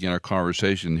when we began our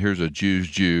conversation, here's a Jew's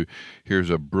Jew. Here's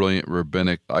a brilliant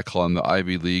rabbinic, I call him the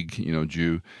Ivy League,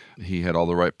 Jew. He had all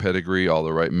the right pedigree, all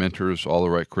the right mentors, all the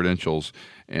right credentials.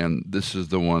 And this is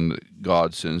the one that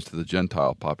God sends to the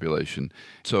Gentile population.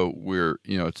 So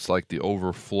it's like the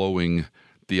overflowing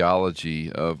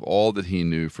theology of all that he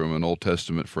knew from an Old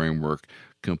Testament framework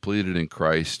completed in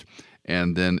Christ.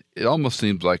 And then it almost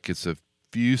seems like it's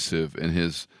effusive in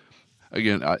his.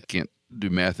 Again, I can't do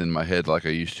math in my head like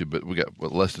I used to, but we got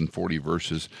less than 40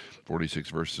 verses, 46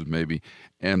 verses maybe.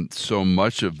 And so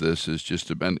much of this is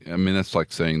that's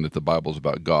like saying that the Bible's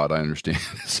about God. I understand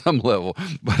at some level,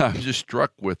 but I'm just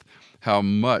struck with how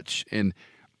much.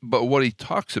 But what he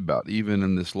talks about, even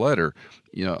in this letter,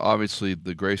 obviously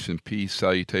the grace and peace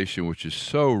salutation, which is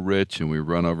so rich, and we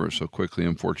run over it so quickly,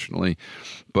 unfortunately.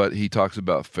 But he talks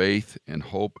about faith and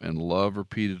hope and love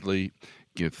repeatedly.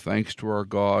 Give thanks to our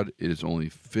God. It is only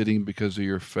fitting because of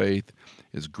your faith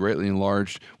is greatly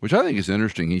enlarged, which I think is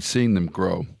interesting. He's seeing them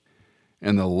grow.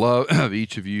 And the love of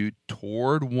each of you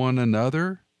toward one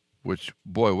another, which,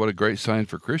 boy, what a great sign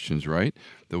for Christians, right?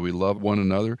 That we love one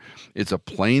another. It's a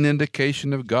plain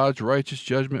indication of God's righteous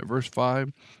judgment, verse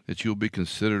 5, that you'll be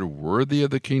considered worthy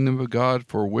of the kingdom of God,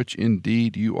 for which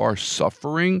indeed you are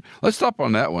suffering. Let's stop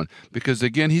on that one, because,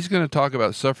 again, he's going to talk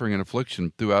about suffering and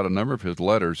affliction throughout a number of his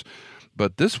letters.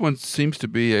 But this one seems to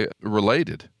be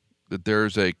related, that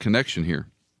there's a connection here.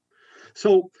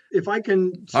 So if I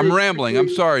can... I'm rambling. I'm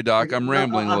sorry, Doc. I'm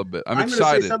rambling a little bit. I'm excited.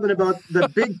 going to say something about the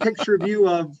big picture view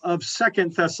of 2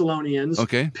 Thessalonians,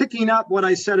 picking up what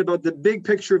I said about the big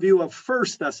picture view of 1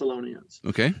 Thessalonians.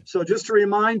 Okay. So just to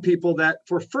remind people that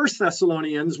for 1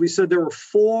 Thessalonians, we said there were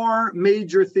 4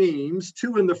 major themes,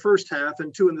 2 in the first half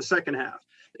and 2 in the second half.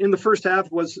 In the first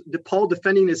half was Paul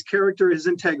defending his character, his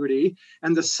integrity.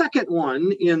 And the second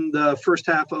one in the first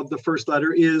half of the first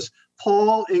letter is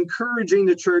Paul encouraging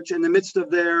the church in the midst of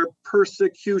their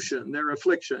persecution, their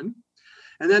affliction.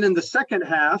 And then in the second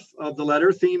half of the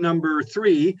letter, theme number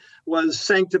 3 was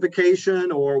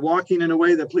sanctification, or walking in a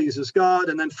way that pleases God.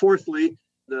 And then fourthly,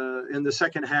 in the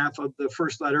second half of the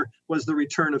first letter was the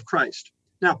return of Christ.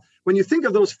 Now, when you think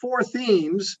of those 4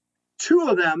 themes, 2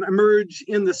 of them emerge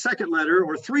in the second letter,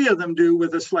 or 3 of them do,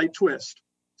 with a slight twist.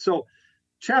 So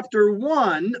chapter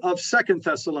 1 of 2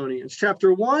 Thessalonians.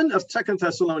 Chapter 1 of 2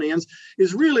 Thessalonians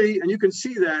is really, and you can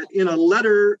see that in a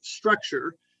letter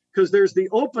structure, because there's the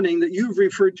opening that you've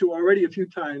referred to already a few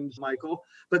times, Michael,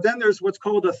 but then there's what's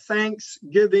called a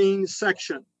thanksgiving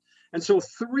section. And so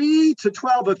 3 to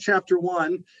 12 of chapter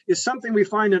 1 is something we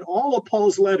find in all of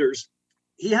Paul's letters.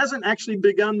 He hasn't actually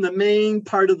begun the main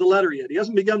part of the letter yet. He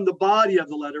hasn't begun the body of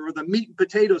the letter, or the meat and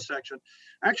potato section.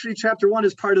 Actually, chapter 1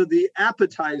 is part of the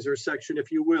appetizer section,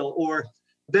 if you will. Or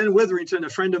Ben Witherington, a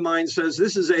friend of mine, says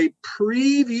this is a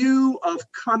preview of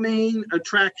coming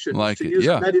attractions, to use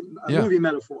a movie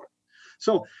metaphor.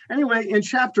 So anyway, in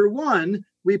chapter 1,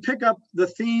 we pick up the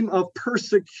theme of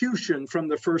persecution from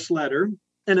the first letter.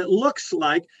 And it looks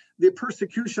like the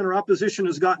persecution or opposition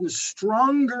has gotten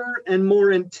stronger and more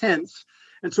intense.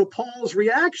 And so Paul's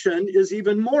reaction is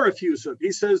even more effusive.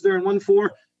 He says there in 1:4,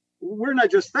 we're not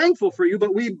just thankful for you,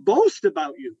 but we boast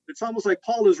about you. It's almost like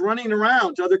Paul is running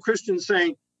around to other Christians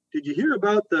saying, did you hear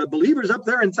about the believers up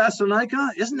there in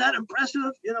Thessalonica? Isn't that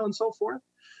impressive? And so forth.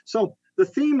 So the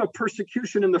theme of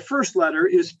persecution in the first letter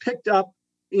is picked up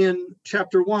in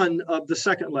chapter 1 of the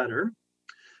second letter.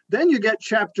 Then you get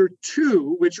chapter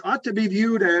 2, which ought to be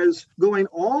viewed as going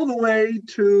all the way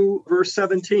to verse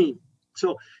 17.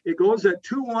 So it goes at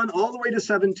 2:1 all the way to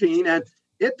 17, and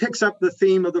it picks up the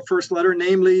theme of the first letter,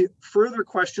 namely further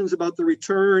questions about the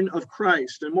return of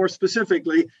Christ, and more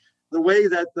specifically, the way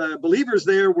that the believers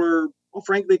there were,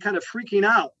 frankly, kind of freaking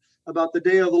out about the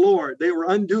day of the Lord. They were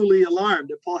unduly alarmed,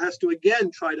 and Paul has to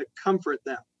again try to comfort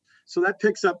them. So that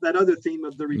picks up that other theme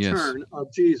of the return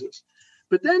of Jesus.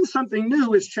 But then something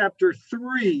new is chapter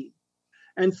 3.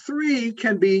 And 3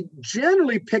 can be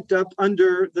generally picked up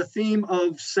under the theme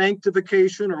of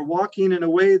sanctification, or walking in a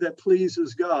way that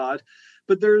pleases God.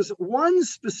 But there's one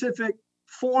specific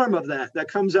form of that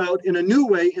comes out in a new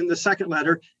way in the second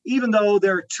letter, even though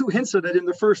there are 2 hints of it in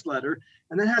the first letter.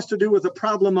 And that has to do with a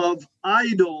problem of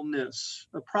idleness,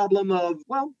 a problem of,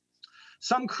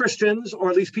 some Christians,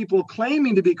 or at least people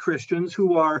claiming to be Christians,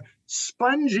 who are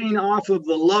sponging off of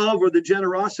the love or the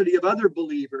generosity of other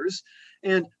believers.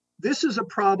 And this is a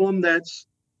problem that's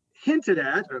hinted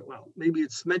at, or well, maybe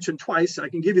it's mentioned twice. I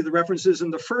can give you the references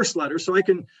in the first letter, so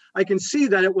I can see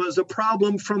that it was a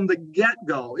problem from the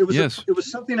get-go. It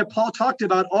was something that Paul talked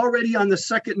about already on the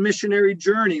second missionary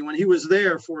journey when he was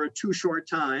there for a too short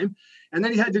time, and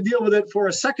then he had to deal with it for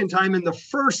a second time in the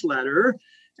first letter.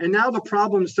 And now the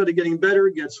problem, instead of getting better,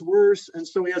 gets worse. And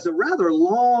so he has a rather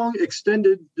long,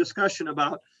 extended discussion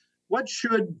about what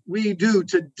should we do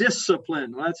to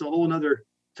discipline. Well, that's a whole other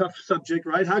tough subject,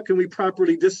 right? How can we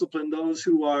properly discipline those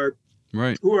who are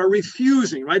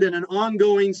refusing, right? And an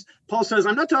ongoing, Paul says,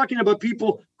 I'm not talking about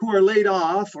people who are laid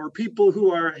off or people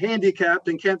who are handicapped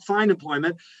and can't find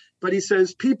employment, but he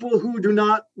says people who do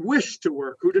not wish to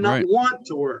work, who do not want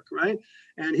to work, right?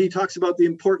 And he talks about the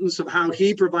importance of how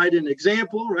he provided an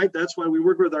example, right? That's why we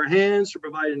work with our hands, to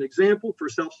provide an example for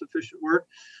self-sufficient work.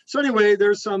 So anyway,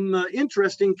 there's some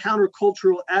interesting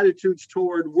countercultural attitudes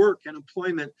toward work and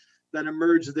employment that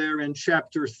emerge there in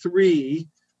chapter 3,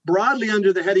 broadly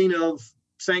under the heading of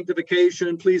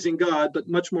sanctification, pleasing God, but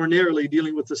much more narrowly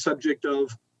dealing with the subject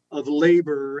of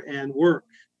labor and work.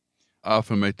 I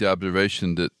often make the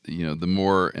observation that, the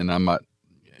more, and I'm not,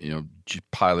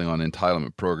 piling on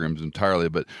entitlement programs entirely,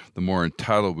 but the more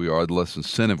entitled we are, the less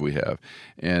incentive we have.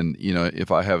 And,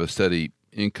 if I have a steady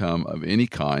income of any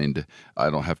kind, I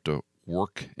don't have to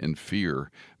work in fear.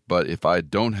 But if I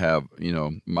don't have,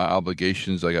 my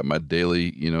obligations, I got my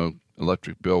daily,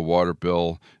 electric bill, water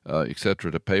bill, et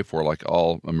cetera, to pay for, like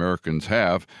all Americans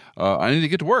have, I need to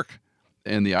get to work.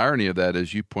 And the irony of that,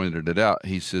 as you pointed it out,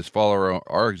 he says, follow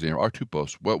our example, our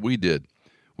tupos, what we did.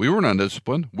 We weren't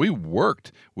undisciplined. We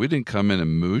worked. We didn't come in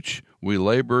and mooch. We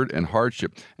labored and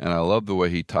hardship. And I love the way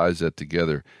he ties that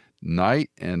together, night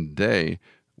and day.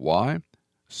 Why?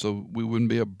 So we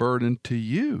wouldn't be a burden to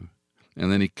you.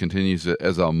 And then he continues it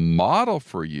as a model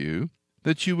for you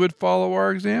that you would follow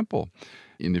our example.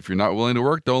 And if you're not willing to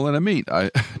work, don't let him eat. I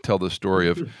tell the story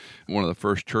of one of the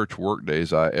first church work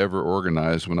days I ever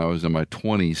organized when I was in my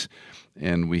 20s.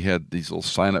 And we had these little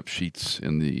sign-up sheets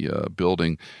in the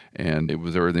building, and it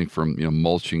was everything from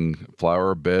mulching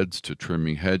flower beds to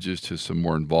trimming hedges to some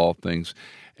more involved things.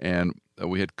 And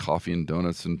we had coffee and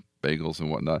donuts and bagels and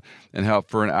whatnot, and how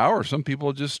for an hour some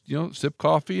people just sip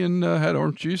coffee and had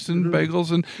orange juice and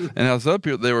bagels, and how some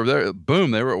people, they were there,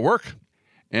 boom, they were at work.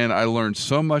 And I learned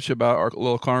so much about our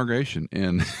little congregation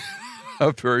in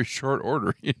a very short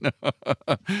order,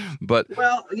 But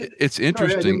it's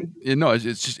interesting.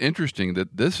 It's just interesting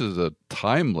that this is a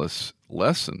timeless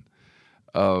lesson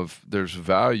of there's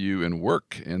value in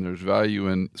work and there's value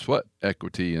in sweat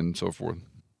equity and so forth.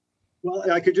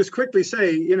 Well, I could just quickly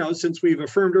say, since we've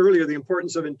affirmed earlier the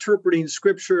importance of interpreting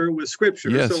Scripture with Scripture.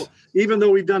 Yes. So even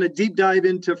though we've done a deep dive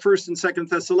into 1st and 2nd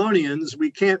Thessalonians, we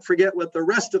can't forget what the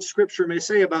rest of Scripture may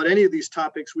say about any of these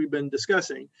topics we've been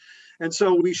discussing. And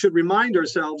so we should remind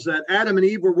ourselves that Adam and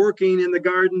Eve were working in the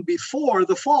garden before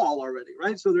the fall already,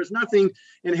 right? So there's nothing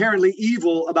inherently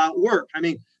evil about work. I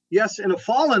mean, yes, in a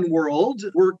fallen world,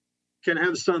 work can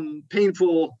have some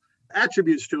painful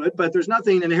attributes to it, but there's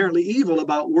nothing inherently evil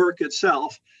about work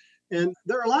itself. And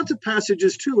there are lots of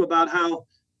passages too about how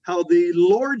the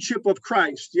lordship of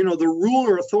Christ, the rule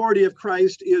or authority of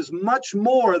Christ is much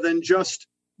more than just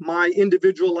my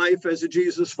individual life as a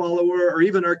Jesus follower or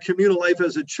even our communal life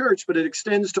as a church, but it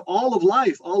extends to all of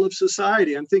life, all of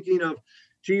society. I'm thinking of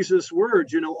Jesus'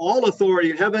 words, all authority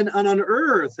in heaven and on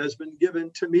earth has been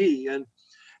given to me. And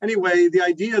anyway, the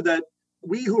idea that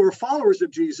we who are followers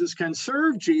of Jesus can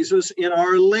serve Jesus in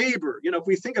our labor. If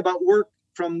we think about work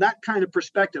from that kind of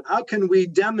perspective, how can we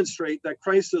demonstrate that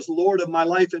Christ is Lord of my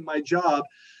life and my job?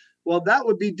 Well, that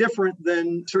would be different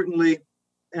than certainly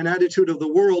an attitude of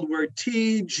the world where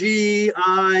TGIF,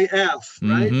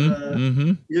 right?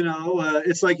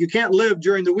 It's like you can't live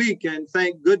during the week and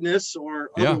thank goodness or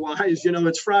otherwise,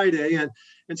 it's Friday. And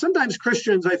sometimes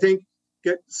Christians, I think,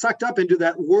 get sucked up into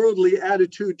that worldly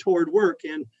attitude toward work.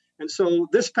 And so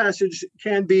this passage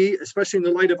can be, especially in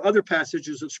the light of other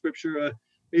passages of Scripture,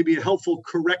 maybe a helpful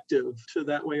corrective to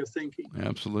that way of thinking.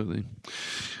 Absolutely.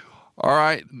 All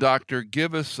right, Doctor,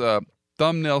 give us a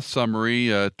thumbnail summary,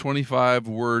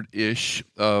 25-word-ish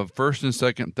of 1st and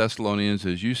 2nd Thessalonians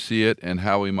as you see it and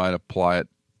how we might apply it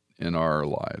in our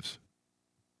lives.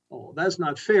 Oh, that's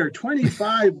not fair.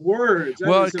 25 words.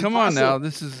 Well, come on now.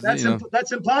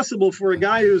 That's impossible for a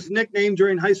guy whose nickname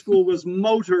during high school was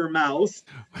Motor Mouth.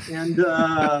 And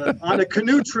on a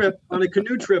canoe trip,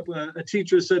 a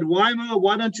teacher said, "Wyma,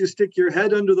 why don't you stick your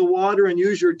head under the water and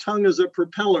use your tongue as a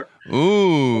propeller?"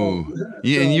 Ooh,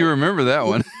 and you remember that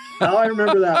one. Now I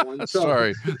remember that one. So.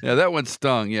 Sorry. Yeah, that one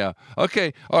stung. Yeah.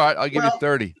 Okay. All right. I'll give you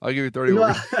 30. I'll give you 30.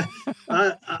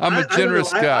 I'm a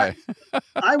generous guy.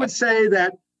 I would say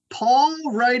that Paul,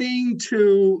 writing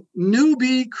to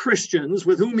newbie Christians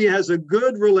with whom he has a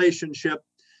good relationship,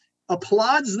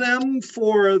 applauds them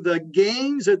for the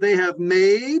gains that they have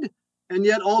made, and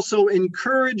yet also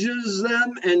encourages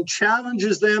them and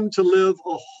challenges them to live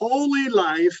a holy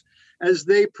life as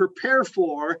they prepare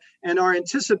for and are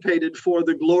anticipated for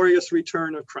the glorious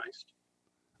return of Christ.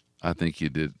 I think you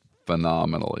did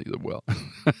phenomenally well.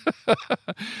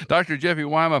 Dr. Jeffrey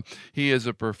Wyma, he is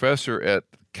a professor at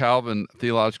Calvin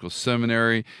Theological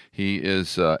Seminary. He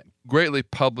is greatly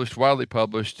published, widely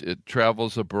published. It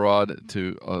travels abroad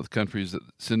to countries that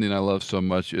Cindy and I love so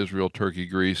much, Israel, Turkey,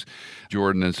 Greece,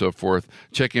 Jordan, and so forth.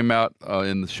 Check him out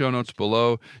in the show notes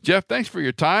below. Jeff, thanks for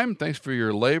your time. Thanks for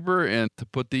your labor and to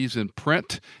put these in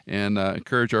print, and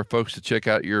encourage our folks to check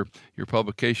out your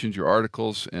publications, your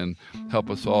articles, and help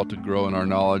us all to grow in our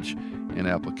knowledge and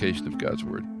application of God's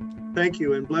Word. Thank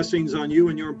you, and blessings on you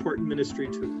and your important ministry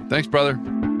too. Thanks, brother.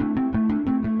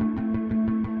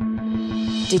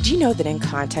 Did you know that In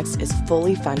Context is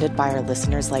fully funded by our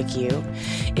listeners like you?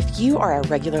 If you are a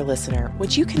regular listener,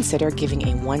 would you consider giving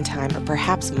a one-time or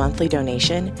perhaps monthly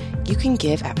donation? You can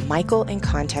give at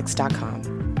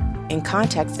michaelincontext.com. In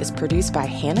Context is produced by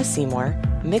Hannah Seymour,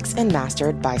 mixed and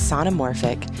mastered by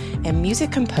Sonomorphic, and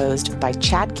music composed by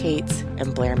Chad Cates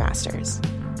and Blair Masters.